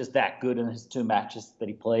 He was just that good in his 2 matches that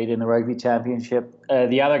he played in the Rugby Championship.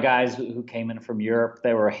 The other guys who came in from Europe,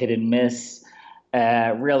 they were hit and miss.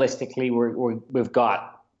 Realistically, we've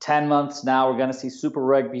got 10 months now. We're going to see Super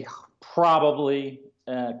Rugby, probably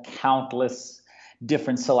countless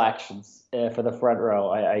different selections for the front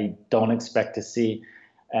row. I don't expect to see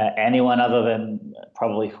anyone other than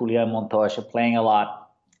probably Julian Montoya playing a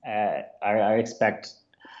lot. I expect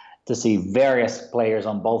to see various players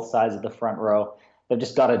on both sides of the front row. They've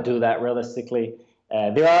just got to do that realistically.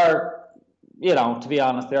 There are, to be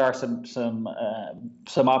honest, there are some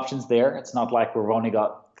options there. It's not like we've only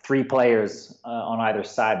got 3 players on either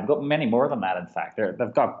side. We've got many more than that, in fact.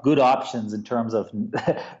 They've got good options in terms of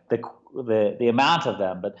the amount of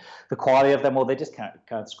them, but the quality of them, well, they just can't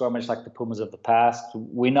scrummage like the Pumas of the past.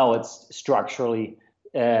 We know it's structurally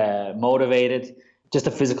motivated. Just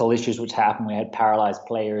the physical issues which happened. We had paralyzed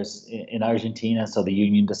players in Argentina, so the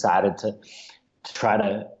union decided to try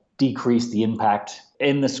to decrease the impact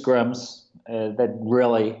in the scrums that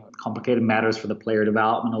really complicated matters for the player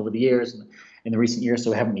development over the years and in the recent years.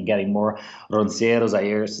 So we haven't been getting more Ronceiros,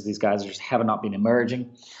 Ayers. These guys just have not been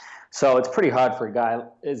emerging. So it's pretty hard for a guy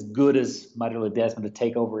as good as Mario Ledesma to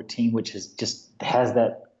take over a team which has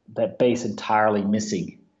that base entirely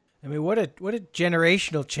missing. I mean, what a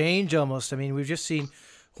generational change almost. I mean, we've just seen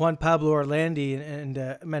Juan Pablo Orlandi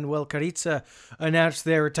and Manuel Carriza announced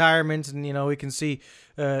their retirement, and we can see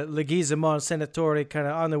Leguizamon, Senatore kind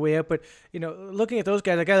of on the way up. But looking at those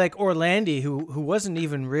guys, a guy like Orlandi, who wasn't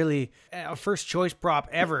even really a first choice prop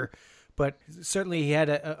ever, but certainly he had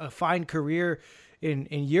a fine career in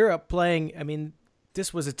Europe playing. I mean,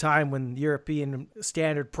 this was a time when European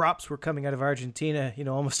standard props were coming out of Argentina,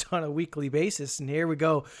 almost on a weekly basis, and here we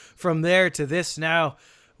go from there to this now.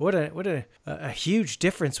 What a huge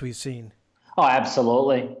difference we've seen. Oh,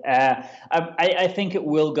 absolutely. I think it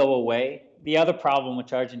will go away. The other problem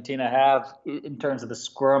which Argentina have in terms of the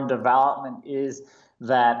scrum development is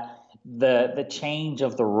that the change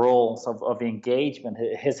of the rules of the engagement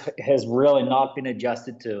has really not been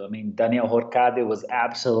adjusted to. I mean, Daniel Horcade was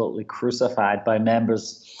absolutely crucified by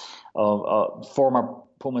members of former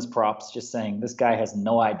Pumas props, just saying this guy has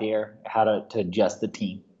no idea how to adjust the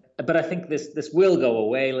team. But I think this will go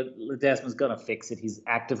away. Ledesma's going to fix it. He's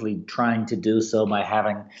actively trying to do so by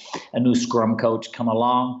having a new scrum coach come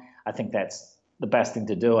along. I think that's the best thing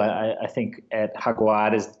to do. I think at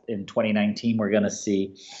Jaguares in 2019 we're going to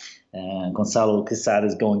see Gonçalo Quesada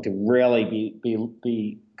is going to really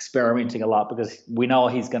be experimenting a lot, because we know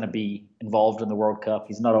he's going to be involved in the World Cup.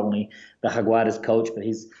 He's not only the Jaguares coach, but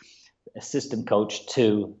he's assistant coach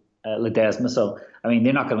to Ledesma. So, I mean,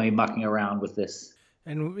 they're not going to be mucking around with this.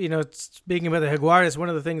 And, speaking about the Jaguares, one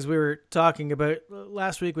of the things we were talking about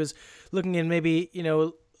last week was looking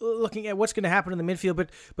at what's going to happen in the midfield,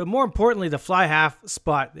 but more importantly, the fly half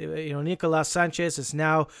spot. Nicolas Sanchez is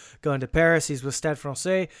now going to Paris. He's with Stade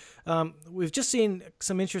Francais. We've just seen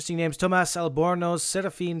some interesting names: Tomas Albornoz,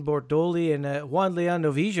 Serafin Bordoli, and Juan Leon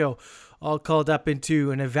Novillo, all called up into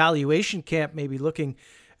an evaluation camp, maybe looking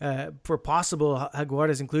for possible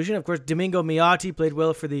Jaguares inclusion. Of course, Domingo Miotti played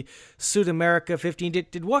well for the South America 15.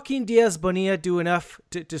 Did Joaquin Diaz Bonilla do enough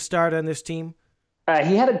to start on this team?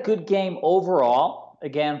 He had a good game overall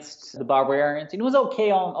against the Barbarians. He was okay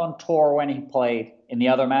on tour when he played in the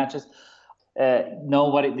other matches.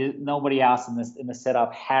 Nobody else in the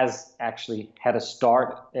setup has actually had a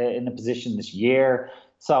start in the position this year.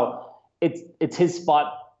 So it's his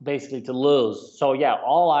spot basically to lose. So yeah,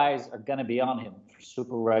 all eyes are going to be on him for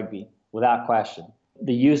Super Rugby without question.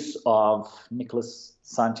 The use of Nicolas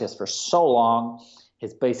Sanchez for so long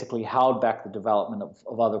has basically held back the development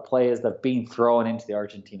of other players that have been thrown into the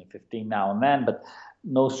Argentina 15 now and then, but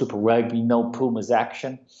no Super Rugby, no Pumas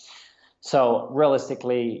action. So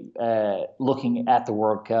realistically, looking at the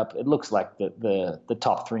World Cup, it looks like the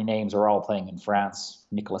top three names are all playing in France.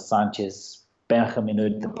 Nicolas Sanchez, Benjamin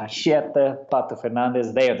Pacheta, Pato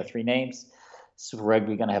Fernandez, they are the three names. Super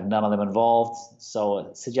Rugby going to have none of them involved. So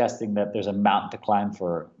suggesting that there's a mountain to climb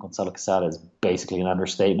for Gonçalo Quesada is basically an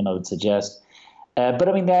understatement, I would suggest. But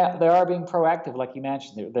I mean, they are being proactive, like you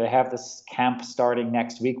mentioned. They have this camp starting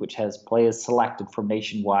next week, which has players selected from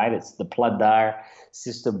nationwide. It's the Pladar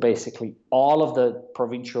system. Basically, all of the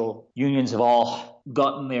provincial unions have all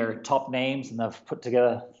gotten their top names, and they've put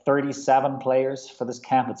together 37 players for this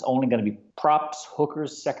camp. It's only going to be props,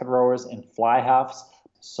 hookers, second rowers, and fly halves.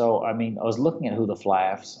 So, I mean, I was looking at who the fly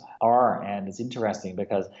halves are, and it's interesting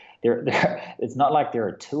because it's not like there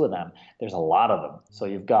are two of them. There's a lot of them. So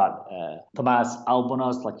you've got Tomas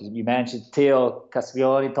Albornoz, like you mentioned, Theo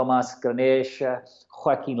Casvioni, Tomas Granesha,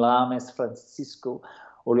 Joaquin Lames, Francisco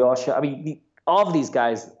Oliosha. I mean, all of these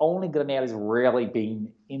guys, only Granel has really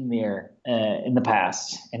been in there in the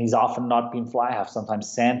past, and he's often not been fly half,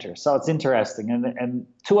 sometimes center. So it's interesting. And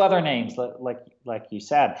two other names, like you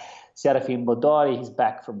said, Serafin Bordoli, he's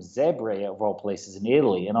back from Zebre, of all places, in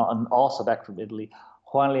Italy, and also back from Italy,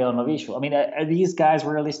 Juan Leon Novillo. I mean, are these guys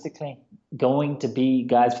realistically going to be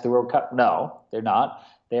guys for the World Cup? No, they're not.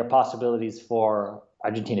 They are possibilities for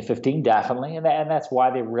Argentina 15, definitely, and that's why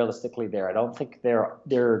they're realistically there. I don't think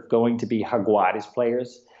they're going to be Jaguares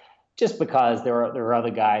players, just because there are other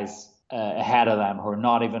guys ahead of them who are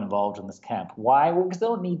not even involved in this camp. Why? Well, because they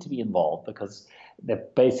don't need to be involved, because they're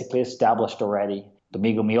basically established already.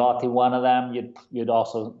 Domingo Miotti, one of them. You'd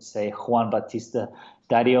also say Juan Batista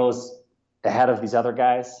Darios ahead of these other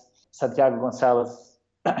guys. Santiago Gonzalez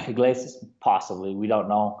Iglesias, possibly. We don't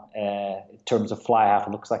know. In terms of fly half,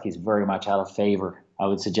 it looks like he's very much out of favor, I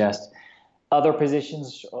would suggest. Other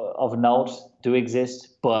positions of note do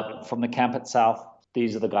exist, but from the camp itself,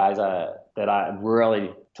 these are the guys that I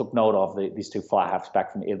really took note of, these two fly halves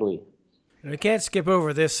back from Italy. We can't skip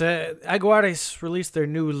over this. Jaguares released their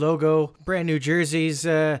new logo, brand new jerseys.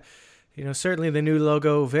 Certainly the new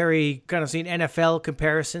logo, very kind of seen NFL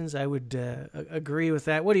comparisons. I would agree with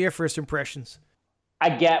that. What are your first impressions? I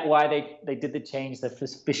get why they did the change. They've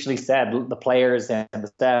officially said, the players and the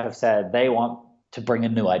staff have said they want to bring a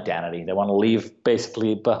new identity. They want to leave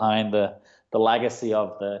basically behind the legacy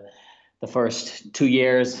of the first 2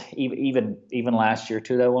 years, even last year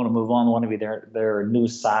too. They want to move on. They want to be their new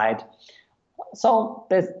side. So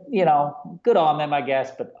there's, good on them, I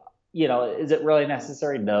guess. But is it really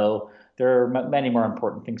necessary? No. There are many more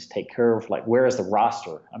important things to take care of. Like, where is the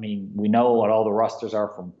roster? I mean, we know what all the rosters are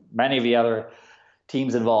from many of the other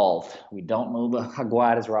teams involved. We don't know the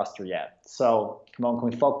Jaguares roster yet. So come on, can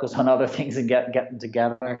we focus on other things and get them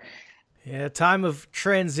together? Yeah, time of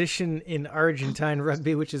transition in Argentine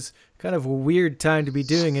rugby, which is kind of a weird time to be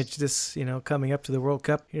doing it, just, coming up to the World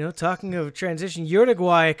Cup. Talking of transition,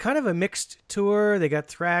 Uruguay, kind of a mixed tour. They got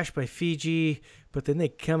thrashed by Fiji, but then they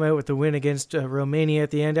come out with the win against Romania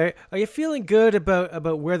at the end. Are you feeling good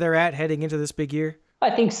about where they're at heading into this big year?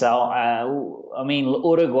 I think so.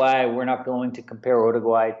 Uruguay, we're not going to compare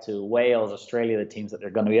Uruguay to Wales, Australia, the teams that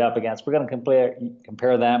they're going to be up against. We're going to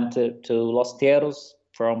compare them to Los Tierros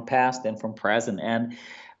from past and from present. And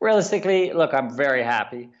realistically, look, I'm very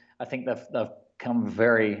happy. I think they've come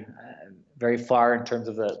very, very far in terms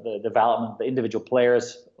of the development of the individual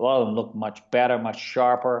players. A lot of them look much better, much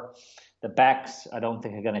sharper. The backs, I don't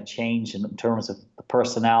think are going to change in terms of the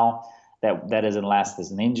personnel. That is unless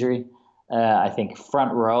there's an injury. I think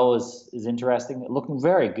front row is interesting, looking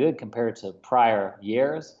very good compared to prior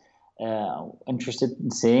years. Interested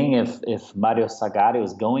in seeing if Mario Zagallo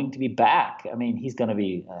is going to be back. I mean, he's going to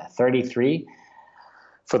be 33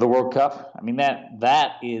 for the World Cup. I mean,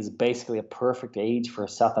 that is basically a perfect age for a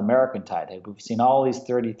South American tight head. We've seen all these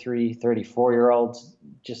 33, 34-year-olds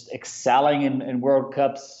just excelling in World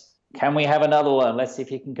Cups. Can we have another one? Let's see if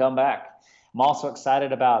he can come back. I'm also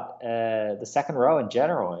excited about the second row in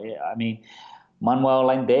general. I mean, Manuel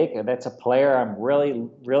Landeka, that's a player I'm really,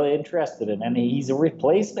 really interested in, and he's a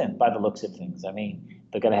replacement by the looks of things. I mean,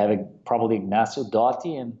 they're going to have probably Ignacio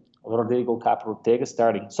Dotti and Rodrigo Capra-Ortega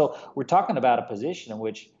starting. So we're talking about a position in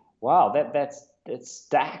which, wow, that's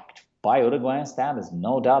stacked by Uruguayan standards,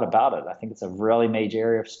 no doubt about it. I think it's a really major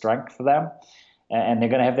area of strength for them. And they're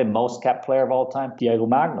going to have the most capped player of all time, Diego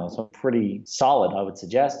Magno. So pretty solid, I would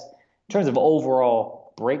suggest. In terms of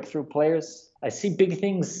overall breakthrough players, I see big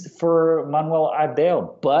things for Manuel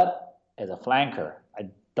Ardeo, but as a flanker, I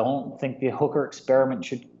don't think the hooker experiment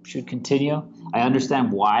should continue. I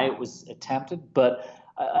understand why it was attempted, but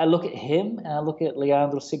I look at him and I look at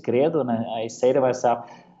Leandro Segredo and I say to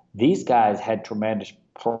myself, these guys had tremendous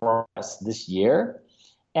progress this year.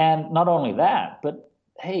 And not only that, but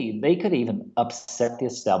hey, they could even upset the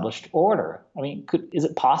established order. I mean, is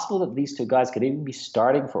it possible that these two guys could even be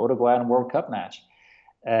starting for Uruguay in a World Cup match?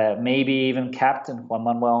 Maybe even captain Juan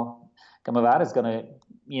Manuel Camavada is going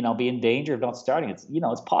to, be in danger of not starting. It's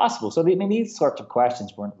possible. So these sorts of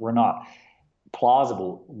questions were not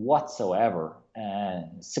plausible whatsoever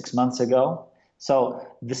 6 months ago. So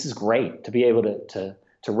this is great to be able to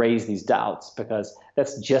raise these doubts, because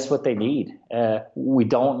that's just what they need. We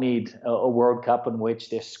don't need a World Cup in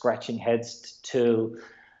which they're scratching heads to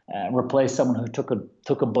replace someone who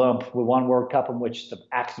took a bump. We want a World Cup in which they've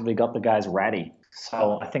actively got the guys ready.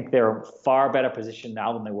 So I think they're far better positioned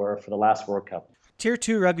now than they were for the last World Cup. Tier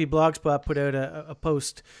 2 Rugby Blogspot put out a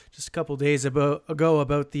post just a couple days ago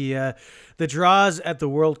about the draws at the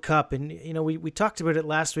World Cup. And, we talked about it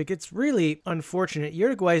last week. It's really unfortunate.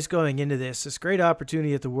 Uruguay is going into this great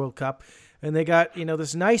opportunity at the World Cup. And they got,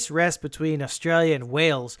 this nice rest between Australia and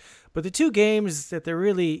Wales. But the two games that they're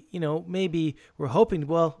really, maybe we're hoping,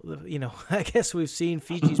 I guess we've seen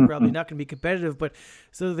Fiji's probably not going to be competitive. But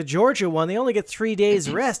so the Georgia one, they only get 3 days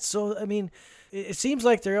rest. So, I mean, it seems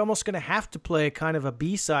like they're almost going to have to play kind of a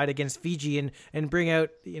B side against Fiji and bring out,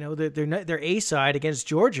 their A side against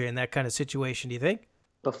Georgia in that kind of situation. Do you think?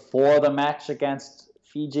 Before the match against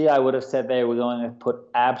Fiji, I would have said they were going to put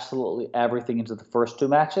absolutely everything into the first two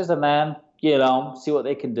matches and then, see what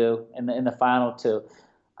they can do in the final two.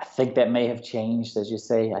 I think that may have changed, as you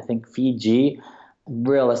say. I think Fiji,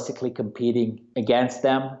 realistically competing against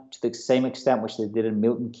them to the same extent which they did in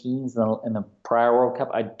Milton Keynes in the prior World Cup,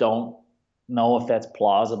 I don't know if that's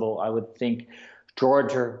plausible. I would think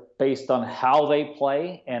Georgia, based on how they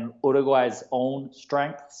play and Uruguay's own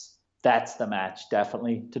strengths, that's the match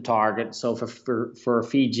definitely to target. So for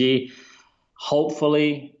Fiji,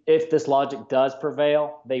 hopefully, if this logic does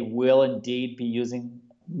prevail, they will indeed be using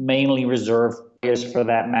mainly reserve players for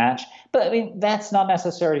that match. But I mean, that's not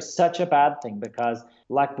necessarily such a bad thing, because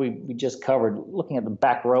like we just covered, looking at the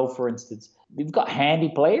back row, for instance, they've got handy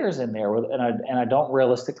players in there, and I don't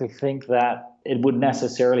realistically think that it would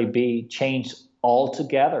necessarily be changed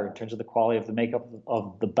altogether in terms of the quality of the makeup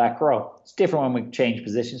of the back row. It's different when we change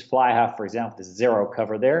positions. Fly half, for example, there's zero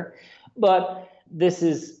cover there. But this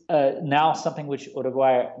is now something which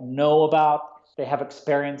Uruguay know about. They have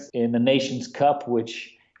experience in the Nations Cup,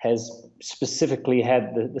 which has specifically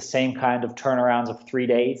had the same kind of turnarounds of 3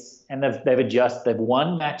 days. And they've adjusted. They've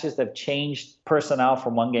won matches. They've changed personnel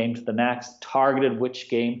from one game to the next, targeted which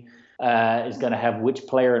game is going to have which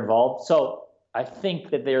player involved. So I think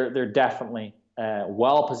that they're definitely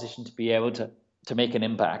well positioned to be able to make an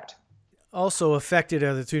impact. Also affected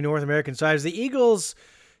are the two North American sides. The Eagles,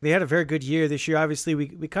 they had a very good year this year. Obviously,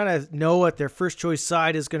 we kind of know what their first choice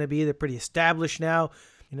side is going to be. They're pretty established now.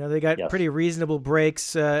 They got pretty reasonable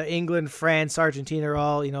breaks. England, France, Argentina are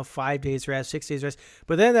all, 5 days rest, 6 days rest.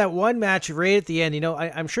 But then that one match right at the end,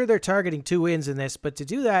 I'm sure they're targeting 2 wins in this. But to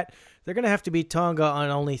do that, they're going to have to beat Tonga on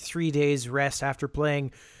only 3 days rest after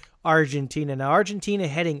playing Argentina. Now, Argentina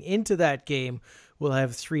heading into that game will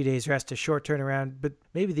have 3 days rest, a short turnaround. But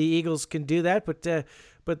maybe the Eagles can do that. But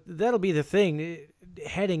that'll be the thing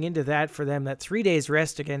heading into that for them, that 3 days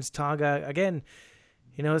rest against Tonga. Again,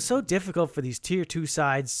 it's so difficult for these tier 2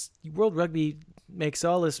 sides. World Rugby makes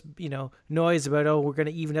all this, noise about, we're going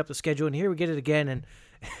to even up the schedule, and here we get it again. And,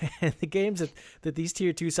 and the games that these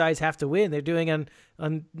tier 2 sides have to win, they're doing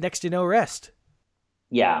on next to no rest.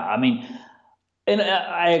 Yeah, I mean, and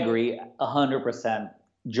I agree 100%.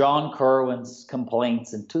 John Kerwin's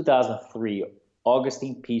complaints in 2003,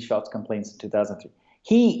 Augustine Pichot's complaints in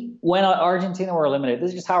 2003. When Argentina were eliminated, this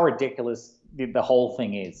is just how ridiculous the whole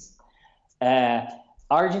thing is.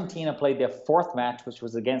 Argentina played their fourth match, which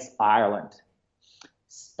was against Ireland,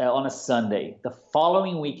 on a Sunday. The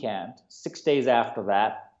following weekend, 6 days after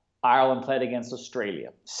that, Ireland played against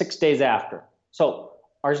Australia. 6 days after. So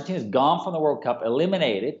Argentina's gone from the World Cup,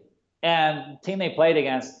 eliminated, and the team they played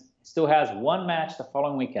against still has one match the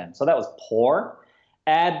following weekend. So that was poor.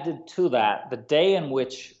 Added to that, the day in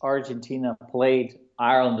which Argentina played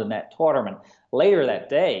Ireland in that tournament, later that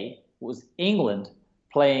day was England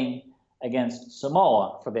playing against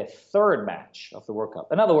Samoa for their third match of the World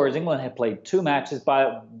Cup. In other words, England had played 2 matches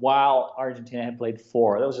while Argentina had played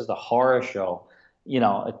 4. That was just a horror show,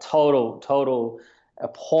 a total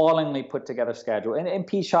appallingly put together schedule. And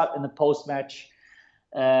Pichot in the post-match,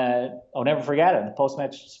 I'll never forget it, in the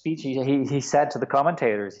post-match speech, he said to the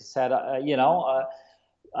commentators, he said,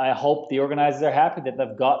 I hope the organizers are happy that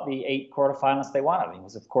they've got the 8 quarterfinalists they wanted. He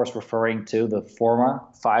was, of course, referring to the former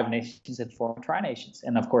 5 nations and former tri-nations.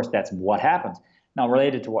 And, of course, that's what happened. Now,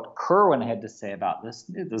 related to what Kerwin had to say about this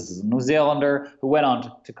is a New Zealander who went on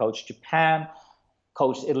to coach Japan,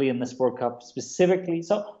 coached Italy in this World Cup specifically.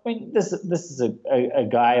 So, I mean, this is a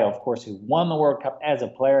guy, of course, who won the World Cup as a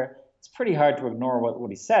player. It's pretty hard to ignore what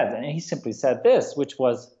he said. And he simply said this, which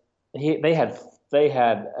was they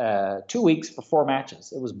had 2 weeks for 4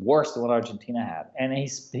 matches. It was worse than what Argentina had. And he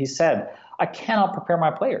said, I cannot prepare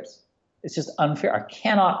my players. It's just unfair. I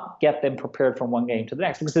cannot get them prepared from one game to the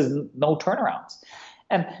next because there's no turnarounds.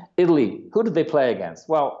 And Italy, who did they play against?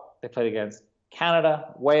 Well, they played against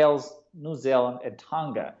Canada, Wales, New Zealand, and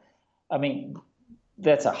Tonga. I mean,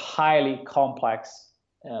 that's a highly complex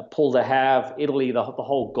pool to have. Italy, the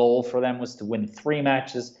whole goal for them was to win 3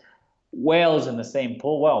 matches. Wales in the same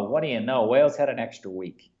pool. Well, what do you know? Wales had an extra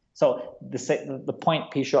week. So the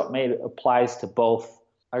point Pichot made applies to both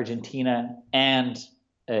Argentina and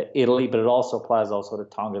Italy, but it also applies to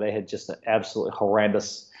Tonga. They had just an absolutely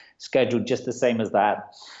horrendous schedule, just the same as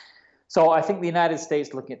that. So I think the United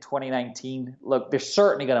States, looking at 2019, look, they're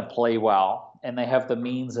certainly going to play well, and they have the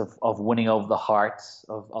means of winning over the hearts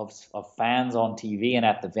of fans on TV and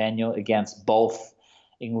at the venue against both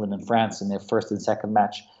England and France in their first and second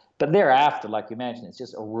match. But thereafter, like you mentioned, it's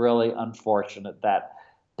just really unfortunate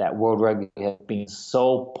that World Rugby has been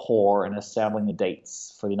so poor in assembling the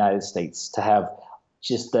dates for the United States to have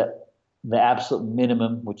just the absolute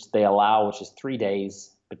minimum which they allow, which is 3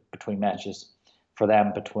 days between matches for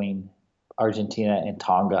them between Argentina and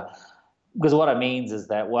Tonga. Because what it means is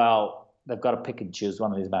that, well, they've got to pick and choose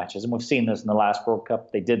one of these matches. And we've seen this in the last World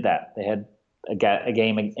Cup. They did that. They had a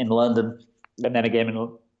game in London and then a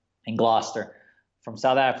game in Gloucester. From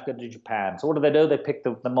South Africa to Japan. So what do? They pick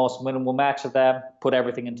the most winnable match of them, put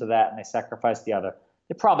everything into that, and they sacrifice the other.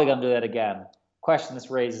 They're probably going to do that again. Question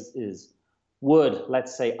this raises is, would,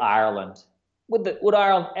 let's say, Ireland, would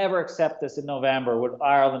Ireland ever accept this in November? Would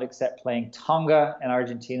Ireland accept playing Tonga and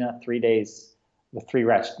Argentina 3 days, with 3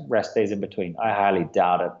 rest days in between? I highly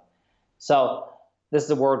doubt it. So this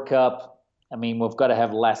is a World Cup. I mean, we've got to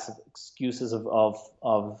have less excuses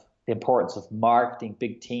of the importance of marketing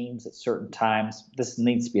big teams at certain times. This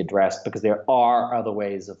needs to be addressed because there are other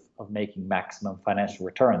ways of making maximum financial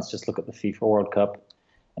returns. Just look at the FIFA World Cup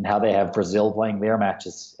and how they have Brazil playing their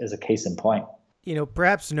matches as a case in point.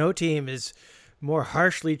 Perhaps no team is more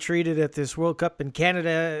harshly treated at this World Cup in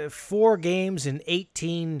Canada. 4 games in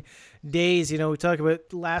 18 days. We talked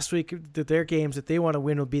about last week that their games that they want to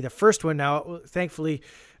win will be the first one. Now, thankfully,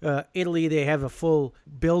 Italy, they have a full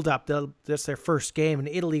build-up. That's their first game, and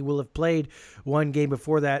Italy will have played 1 game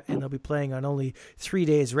before that, and they'll be playing on only 3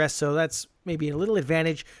 days rest. So that's maybe a little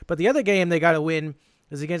advantage. But the other game they got to win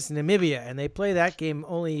is against Namibia, and they play that game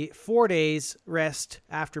only 4 days rest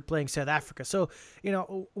after playing South Africa. So,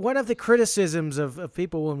 one of the criticisms of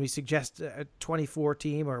people when we suggest a 24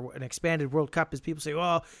 team or an expanded World Cup is people say,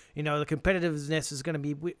 well, the competitiveness is going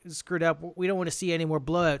to be screwed up. We don't want to see any more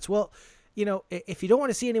blowouts. Well, if you don't want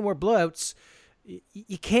to see any more blowouts,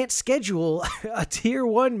 you can't schedule a tier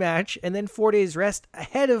 1 match and then 4 days rest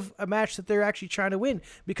ahead of a match that they're actually trying to win,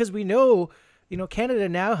 because we know Canada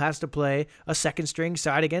now has to play a second string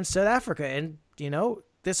side against South Africa, and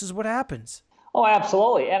this is what happens. Oh,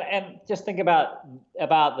 absolutely. And just think about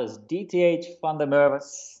this. DTH van der Merwe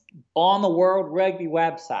on the World Rugby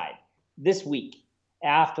website this week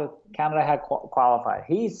after Canada had qualified.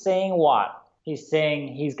 He's saying what? He's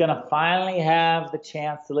saying he's going to finally have the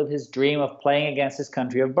chance to live his dream of playing against his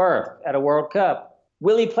country of birth at a World Cup.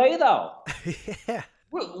 Will he play, though? Yeah.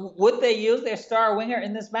 Would they use their star winger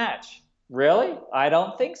in this match? Really? I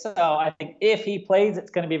don't think so. I think if he plays,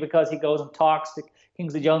 it's going to be because he goes and talks to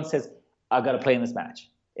Kingsley Jones, says, I've got to play in this match.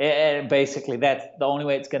 And basically, that's the only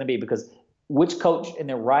way it's going to be, because which coach in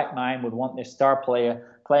their right mind would want their star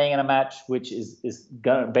player playing in a match which is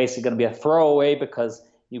basically going to be a throwaway because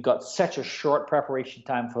you've got such a short preparation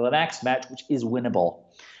time for the next match, which is winnable.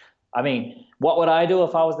 I mean, what would I do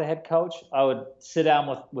if I was the head coach? I would sit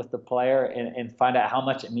down with the player and find out how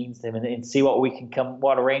much it means to him and see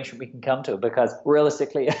what arrangement we can come to. Because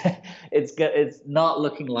realistically, it's not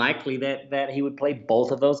looking likely that he would play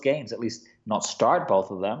both of those games, at least not start both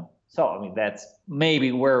of them. So, I mean, that's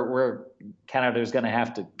maybe where Canada is going to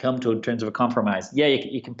have to come to in terms of a compromise. Yeah,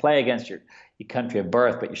 you can play against your country of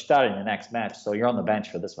birth, but you're starting the next match, so you're on the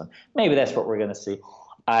bench for this one. Maybe that's what we're going to see.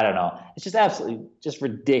 I don't know. It's just absolutely just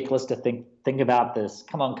ridiculous to think about this.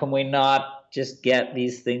 Come on, can we not just get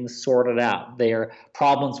these things sorted out? They are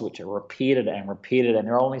problems which are repeated, and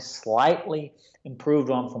they're only slightly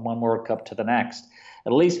improved on from one World Cup to the next.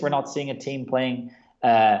 At least we're not seeing a team playing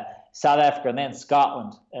South Africa and then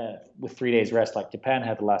Scotland with 3 days rest like Japan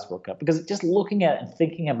had the last World Cup. Because just looking at it and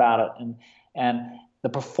thinking about it and the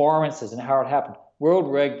performances and how it happened,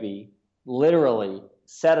 World Rugby literally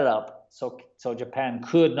set it up so Japan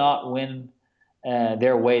could not win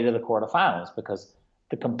their way to the quarterfinals, because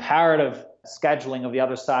the comparative scheduling of the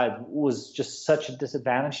other side was just such a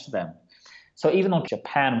disadvantage to them. So even though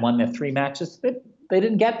Japan won their 3 matches, they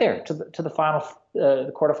didn't get there to the final,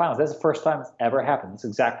 the quarterfinals. That's the first time it's ever happened. It's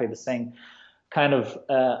exactly the same kind of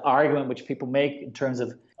argument which people make in terms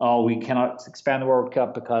of, oh, we cannot expand the World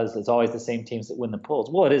Cup because it's always the same teams that win the pools.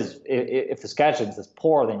 Well, it is. If the scheduling is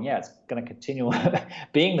poor, then yeah, it's going to continue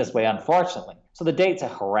being this way, unfortunately. So the dates are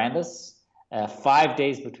horrendous. 5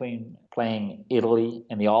 days between playing Italy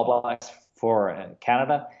and the All Blacks for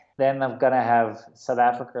Canada. Then I'm going to have South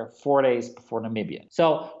Africa 4 days before Namibia.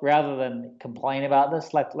 So rather than complain about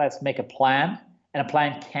this, let's make a plan. And a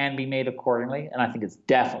plan can be made accordingly. And I think it's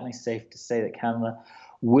definitely safe to say that Canada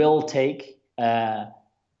will take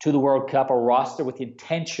to the World Cup a roster with the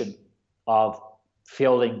intention of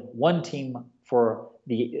fielding one team for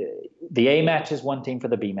the A matches, one team for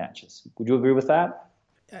the B matches. Would you agree with that?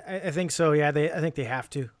 I think so, yeah. I think they have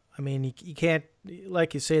to. I mean, you can't,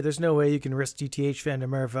 like you say, there's no way you can risk DTH Van der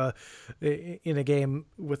Merwe in a game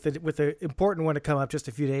with the important one to come up just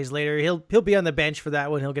a few days later. He'll be on the bench for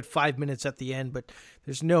that one. He'll get 5 minutes at the end, but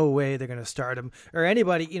there's no way they're going to start him or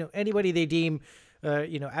anybody they deem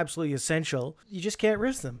absolutely essential. You just can't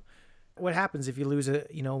risk them. What happens if you lose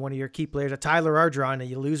one of your key players, a Tyler Ardron, and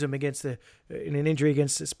you lose him in an injury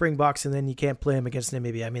against the Springboks, and then you can't play him against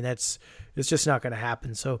Namibia? I mean, it's just not going to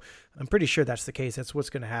happen. So I'm pretty sure that's the case. That's what's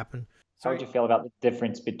going to happen. How would you feel about the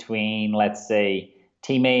difference between, let's say,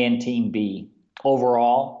 Team A and Team B?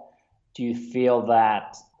 Overall, do you feel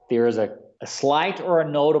that there is a slight or a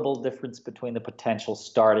notable difference between the potential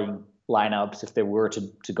starting lineups if they were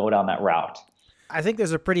to go down that route? I think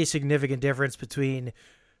there's a pretty significant difference between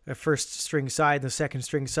the first string side and the second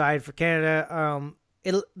string side for Canada.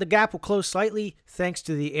 The gap will close slightly thanks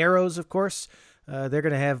to the Arrows, of course. They're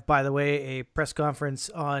going to have, by the way, a press conference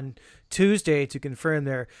on Tuesday to confirm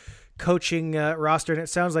their coaching roster, and it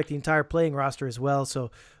sounds like the entire playing roster as well. So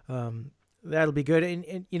that'll be good.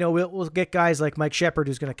 And we'll get guys like Mike Shepard,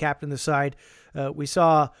 who's going to captain the side. We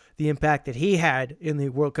saw the impact that he had in the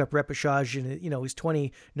World Cup repechage, and he's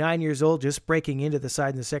 29 years old, just breaking into the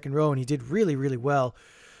side in the second row, and he did really, really well.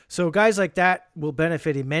 So guys like that will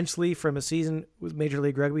benefit immensely from a season with Major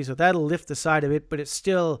League Rugby. So that'll lift the side of it, but it's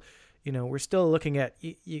still, we're still looking at,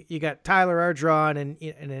 you got Tyler Ardron and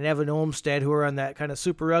an Evan Olmstead who are on that kind of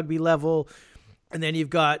Super Rugby level. And then you've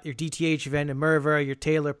got your DTH Van der Merwe, your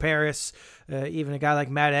Taylor Paris, even a guy like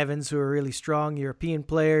Matt Evans, who are really strong European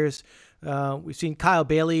players. We've seen Kyle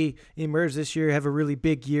Bailey emerge this year, have a really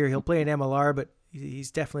big year. He'll play in MLR, but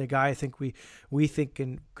he's definitely a guy I think we think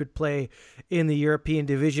could play in the European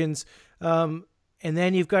divisions. And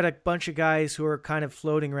then you've got a bunch of guys who are kind of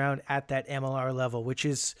floating around at that MLR level, which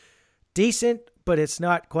is decent, but it's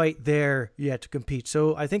not quite there yet to compete.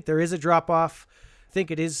 So I think there is a drop-off. I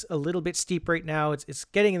think it is a little bit steep right now. It's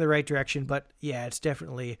getting in the right direction, but yeah, it's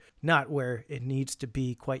definitely not where it needs to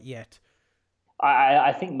be quite yet.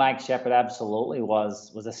 I think Mike Shepard absolutely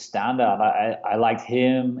was a standout. I liked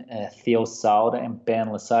him, Theo Sauda, and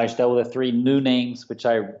Ben Lesage. Those were the 3 new names, which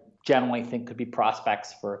I generally think could be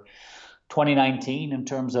prospects for 2019 in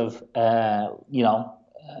terms of,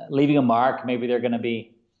 leaving a mark. Maybe they're going to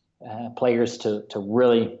be players to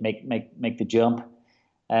really make the jump.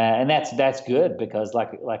 And that's good because,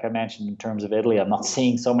 like I mentioned, in terms of Italy, I'm not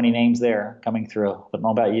seeing so many names there coming through. I don't know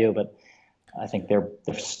about you, but I think they're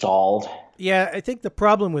stalled. Yeah, I think the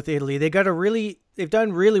problem with Italy, they've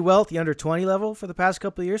done really well at the under-20 level for the past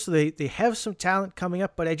couple of years, so they have some talent coming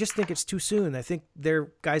up, but I just think it's too soon. I think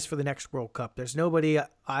they're guys for the next World Cup. There's nobody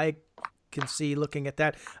I can see looking at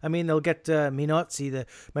that. I mean, they'll get Matteo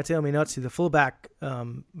Minozzi, the fullback,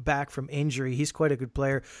 back from injury. He's quite a good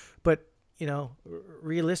player, but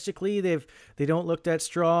realistically, they don't look that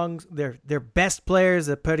strong. Their best players,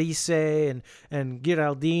 the Parise and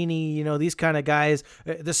Giraldini, these kind of guys.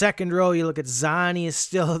 The second row, you look at Zani is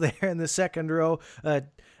still there in the second row.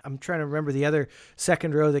 I'm trying to remember the other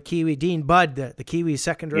second row, the Kiwi, Dean Budd, the Kiwi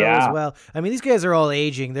second row as well. I mean, these guys are all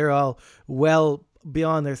aging. They're all well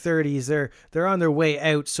beyond their 30s. They're on their way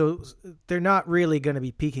out, so they're not really going to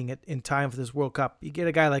be peaking in time for this World Cup. You get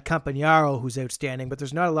a guy like Campagnaro who's outstanding, but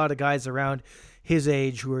there's not a lot of guys around his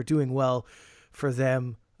age who are doing well for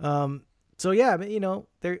them. So yeah,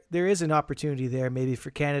 there is an opportunity there maybe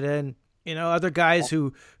for Canada, and other guys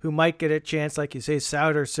who might get a chance, like you say.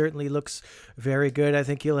 Souter certainly looks very good. I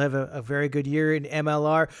think he'll have a very good year in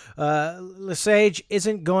MLR. Lesage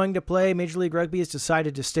isn't going to play. Major League Rugby has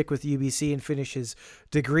decided to stick with UBC and finish his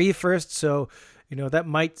degree first, so that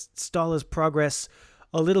might stall his progress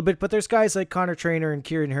a little bit. But there's guys like Connor Traynor and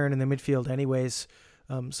Kieran Hearn in the midfield anyways,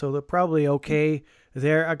 so they're probably okay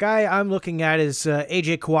there. A guy I'm looking at is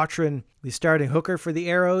AJ Quatrin, the starting hooker for the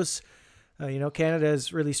Arrows. Canada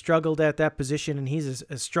has really struggled at that position, and he's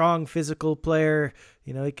a strong physical player.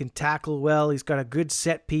 He can tackle well. He's got a good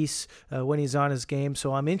set piece when he's on his game.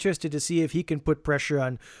 So I'm interested to see if he can put pressure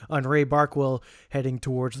on Ray Barkwell heading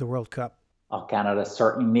towards the World Cup. Oh, Canada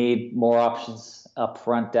certainly need more options up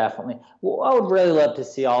front, definitely. Well, I would really love to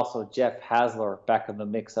see also Jeff Hasler back in the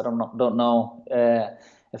mix. I don't know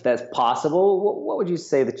if that's possible. What would you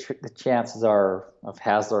say the chances are of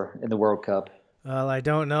Hasler in the World Cup? Well, I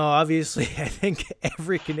don't know. Obviously, I think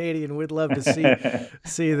every Canadian would love to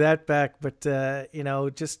see that back. But,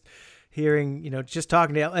 just hearing, just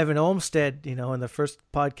talking to Evan Olmstead, in the first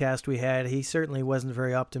podcast we had, he certainly wasn't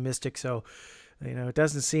very optimistic. So, it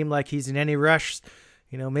doesn't seem like he's in any rush.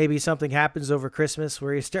 Maybe something happens over Christmas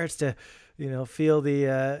where he starts to, feel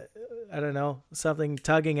the, something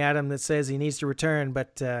tugging at him that says he needs to return.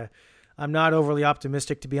 But I'm not overly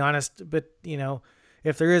optimistic, to be honest. But,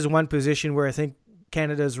 if there is one position where I think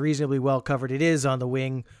Canada is reasonably well covered, it is on the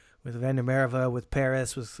wing with Van der Merwe, with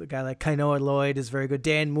Paris, with a guy like Kainoa Lloyd is very good.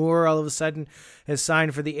 Dan Moore all of a sudden has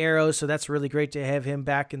signed for the Arrows, so that's really great to have him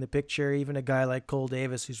back in the picture. Even a guy like Cole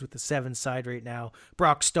Davis, who's with the 7 side right now.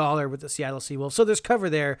 Brock Stoller with the Seattle Seawolves. So there's cover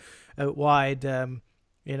there out wide.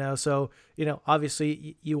 So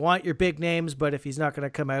obviously you want your big names, but if he's not going to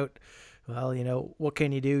come out, well, what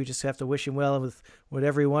can you do? You just have to wish him well with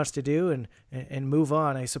whatever he wants to do and move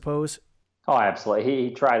on, I suppose. Oh, absolutely.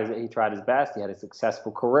 He tried his best. He had a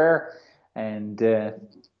successful career, and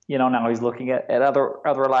now he's looking at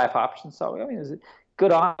other life options. So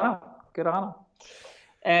good on him. Good on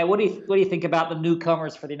him. What do you think about the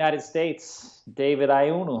newcomers for the United States? David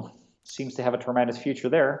Ayunu seems to have a tremendous future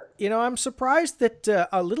there. I'm surprised that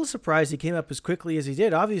a little surprised he came up as quickly as he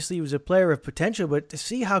did. Obviously, he was a player of potential, but to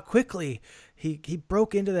see how quickly he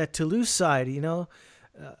broke into that Toulouse side,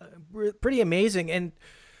 pretty amazing. And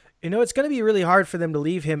it's going to be really hard for them to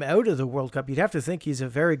leave him out of the World Cup. You'd have to think he's a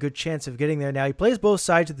very good chance of getting there. Now he plays both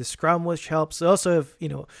sides of the scrum, which helps. They also have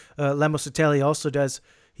Lemosatelli also does.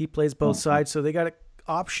 He plays both sides, so they got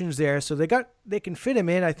options there, so they can fit him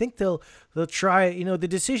in. I think they'll try. The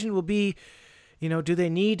decision will be, do they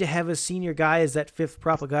need to have a senior guy as that fifth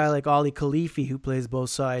prop, a guy like Ali Khalifi who plays both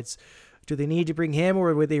sides? Do they need to bring him,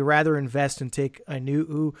 or would they rather invest and take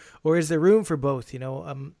Ayunu, or is there room for both?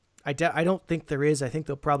 I don't think there is. I think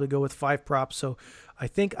they'll probably go with 5 props. So I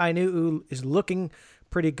think Ayunu is looking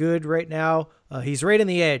pretty good right now. He's right on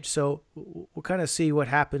the edge, so we'll kind of see what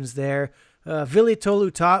happens there. Vili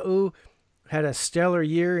Tolutau had a stellar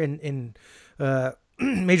year in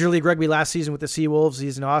Major League Rugby last season with the Seawolves.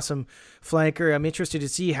 He's an awesome flanker. I'm interested to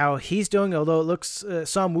see how he's doing, although it looks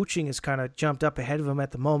Sam Wuching has kind of jumped up ahead of him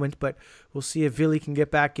at the moment, but we'll see if Vili can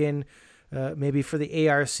get back in maybe for the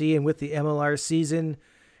ARC and with the MLR season.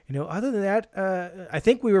 Other than that, I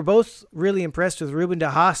think we were both really impressed with Ruben de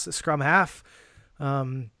Haas, the scrum half.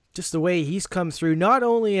 Just the way he's come through, not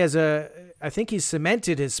only I think he's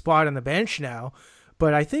cemented his spot on the bench now,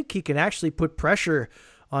 but I think he can actually put pressure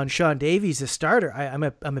on Sean Davies, a starter. I'm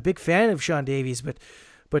a big fan of Sean Davies,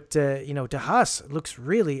 but de Haas looks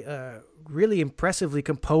really impressively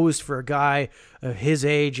composed for a guy of his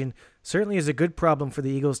age, and certainly is a good problem for the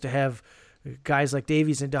Eagles to have guys like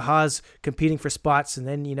Davies and DeHaas competing for spots, and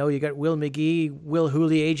then you got Will McGee, Will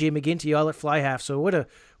Hooley, AJ McGinty all at fly half. So what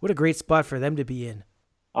a great spot for them to be in.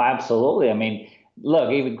 Oh, absolutely. I mean,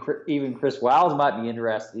 look, even Chris Wiles might be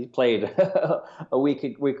interested. He played a week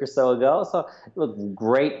or so ago. So look,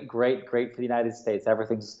 great for the United States.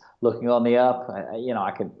 Everything's looking on the up.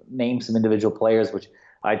 I could name some individual players which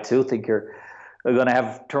I too think are going to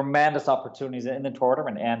have tremendous opportunities in the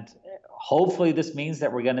tournament. And hopefully this means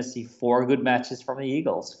that we're going to see 4 good matches from the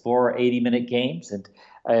Eagles, 4 80-minute games.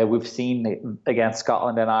 And we've seen against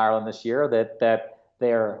Scotland and Ireland this year that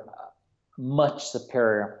they're much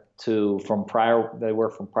superior from prior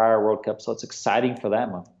World Cups. So it's exciting for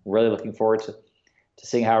them. I'm really looking forward to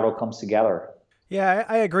seeing how it all comes together. Yeah,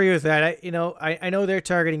 I agree with that. I know they're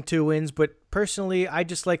targeting 2 wins, but personally, I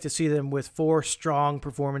just like to see them with 4 strong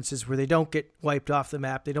performances where they don't get wiped off the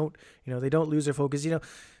map. They don't lose their focus.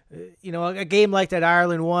 A game like that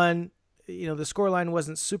Ireland won, the scoreline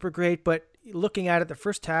wasn't super great, but looking at it, the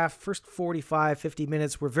first half, first 45, 50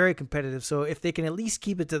 minutes were very competitive. So if they can at least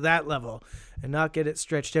keep it to that level and not get it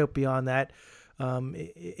stretched out beyond that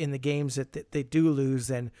in the games that they do lose,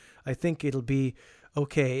 then I think it'll be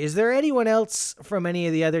okay. Is there anyone else from any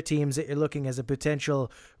of the other teams that you're looking as a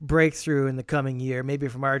potential breakthrough in the coming year, maybe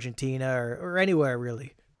from Argentina or anywhere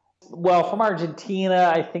really? Well, from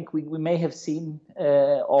Argentina, I think we may have seen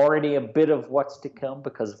already a bit of what's to come,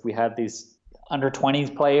 because we had these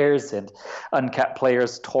under-20s players and uncapped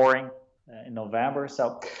players touring in November.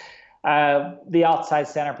 So the outside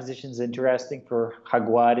center position is interesting for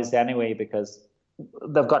Jaguares anyway, because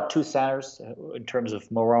they've got 2 centers in terms of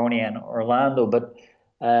Moroni and Orlando, but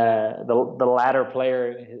the latter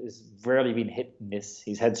player has rarely been hit and miss.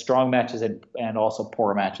 He's had strong matches and also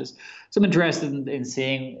poor matches. So I'm interested in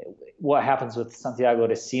seeing what happens with Santiago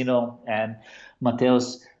Resino and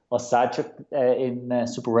Mateus Osachuk in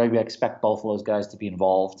Super Rugby. I expect both of those guys to be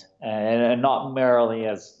involved, and not merely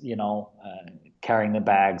as carrying the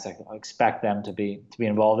bags. I expect them to be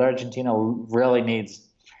involved. Argentina really needs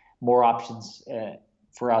more options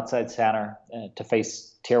for outside center to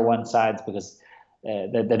face tier 1 sides, because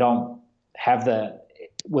they don't have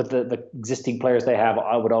with the existing players they have.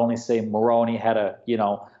 I would only say Moroni had a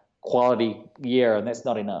quality year, and that's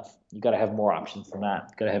not enough. You got to have more options than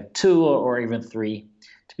that. You got to have 2 or even 3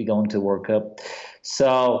 to be going to the World Cup.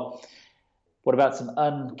 So what about some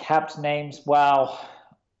uncapped names? Well,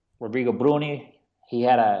 Rodrigo Bruni, he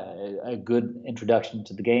had a good introduction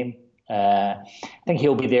to the game. I think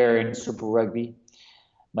he'll be there in Super Rugby.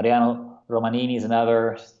 Mariano Romanini is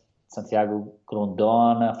another. Santiago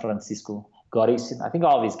Grondona, Francisco Goricin. I think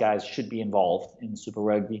all these guys should be involved in Super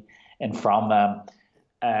Rugby, and from them,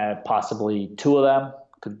 possibly 2 of them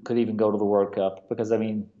could even go to the World Cup, because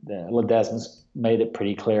Ledesma's made it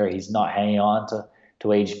pretty clear he's not hanging on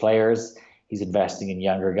to aged players. He's investing in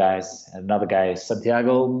younger guys. Another guy is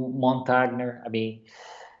Santiago Montagner. I mean,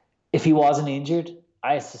 if he wasn't injured,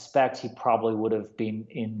 I suspect he probably would have been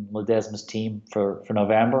in Ledesma's team for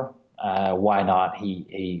November. Why not?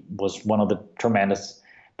 He was one of the tremendous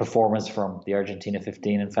performers from the Argentina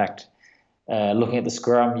 15. In fact, looking at the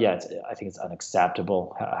scrum, I think it's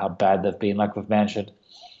unacceptable how bad they've been, like we've mentioned.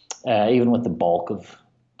 Even with the bulk of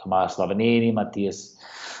Tomas Lavanini, Matias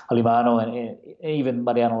Alimano, and even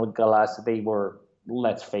Mariano Galaz, they were,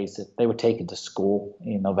 let's face it, they were taken to school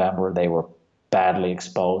in November. They were badly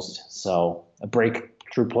exposed. So a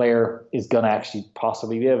breakthrough player is going to actually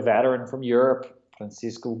possibly be a veteran from Europe.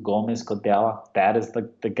 Francisco Gomez Codella, that is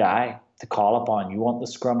the guy to call upon. You want the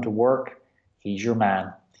scrum to work, he's your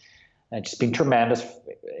man. And just been tremendous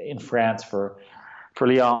in France for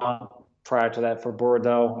Lyon, prior to that for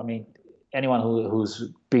Bordeaux. I mean, anyone who's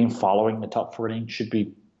been following the top 14 should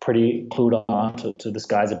be pretty clued on to this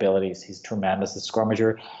guy's abilities. He's tremendous as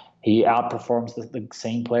scrummager. He outperforms the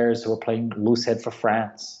same players who are playing loose head for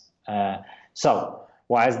France. So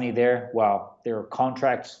why isn't he there? Well, there are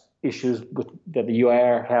contract issues that the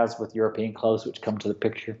UAR has with European clubs which come to the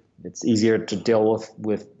picture. It's easier to deal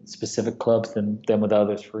with specific clubs than with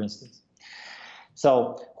others, for instance.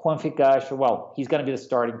 So Juan Ficacha, well, he's going to be the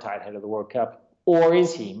starting tight head of the World Cup. Or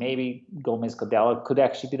is he? Maybe Gomez Codella could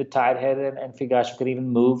actually be the tight head, and Ficacha could even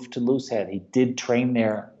move to loose head. He did train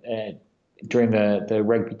there during the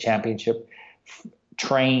Rugby Championship.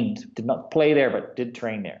 Did not play there, but did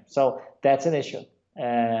train there. So that's an issue.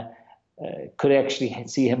 Could actually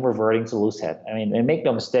see him reverting to loose head. I mean, and make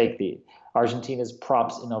no mistake, the Argentina's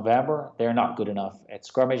props in November, they're not good enough at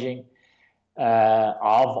scrummaging. Of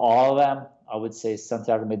all of them, I would say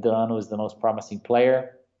Santiago Medrano is the most promising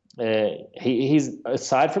player. He's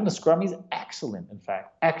aside from the scrum, he's excellent. In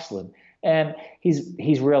fact, excellent. And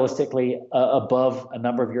he's realistically above a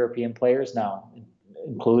number of European players now,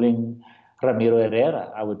 including Ramiro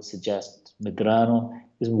Herrera. I would suggest Medrano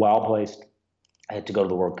is well placed to go to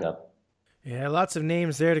the World Cup. Yeah, lots of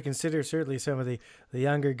names there to consider. Certainly some of the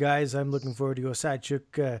younger guys. I'm looking forward to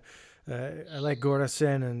Osachuk. I like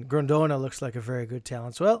Gorasen, and Grondona looks like a very good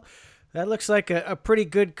talent. So, well, that looks like a pretty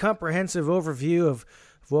good comprehensive overview of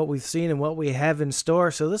what we've seen and what we have in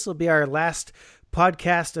store. So this will be our last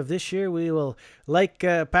podcast of this year. We will, like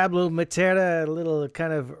Pablo Matera, a little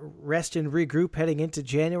kind of rest and regroup heading into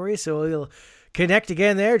January. So we'll connect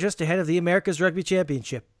again there just ahead of the America's Rugby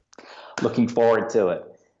Championship. Looking forward to it.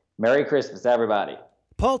 Merry Christmas, everybody.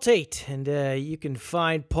 Paul Tate, and you can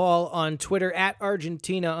find Paul on Twitter at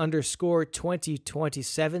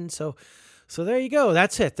Argentina_2027. So there you go.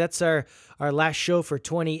 That's it. That's our last show for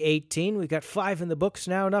 2018. We've got 5 in the books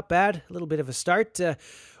now. Not bad. A little bit of a start.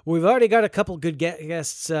 We've already got a couple good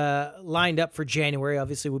guests lined up for January.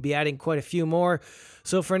 Obviously, we'll be adding quite a few more.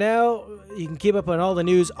 So for now, you can keep up on all the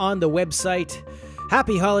news on the website.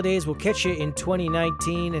 Happy holidays. We'll catch you in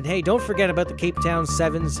 2019. And hey, don't forget about the Cape Town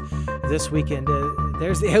Sevens this weekend.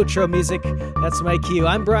 There's the outro music. That's my cue.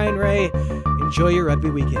 I'm Brian Ray. Enjoy your rugby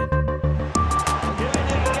weekend.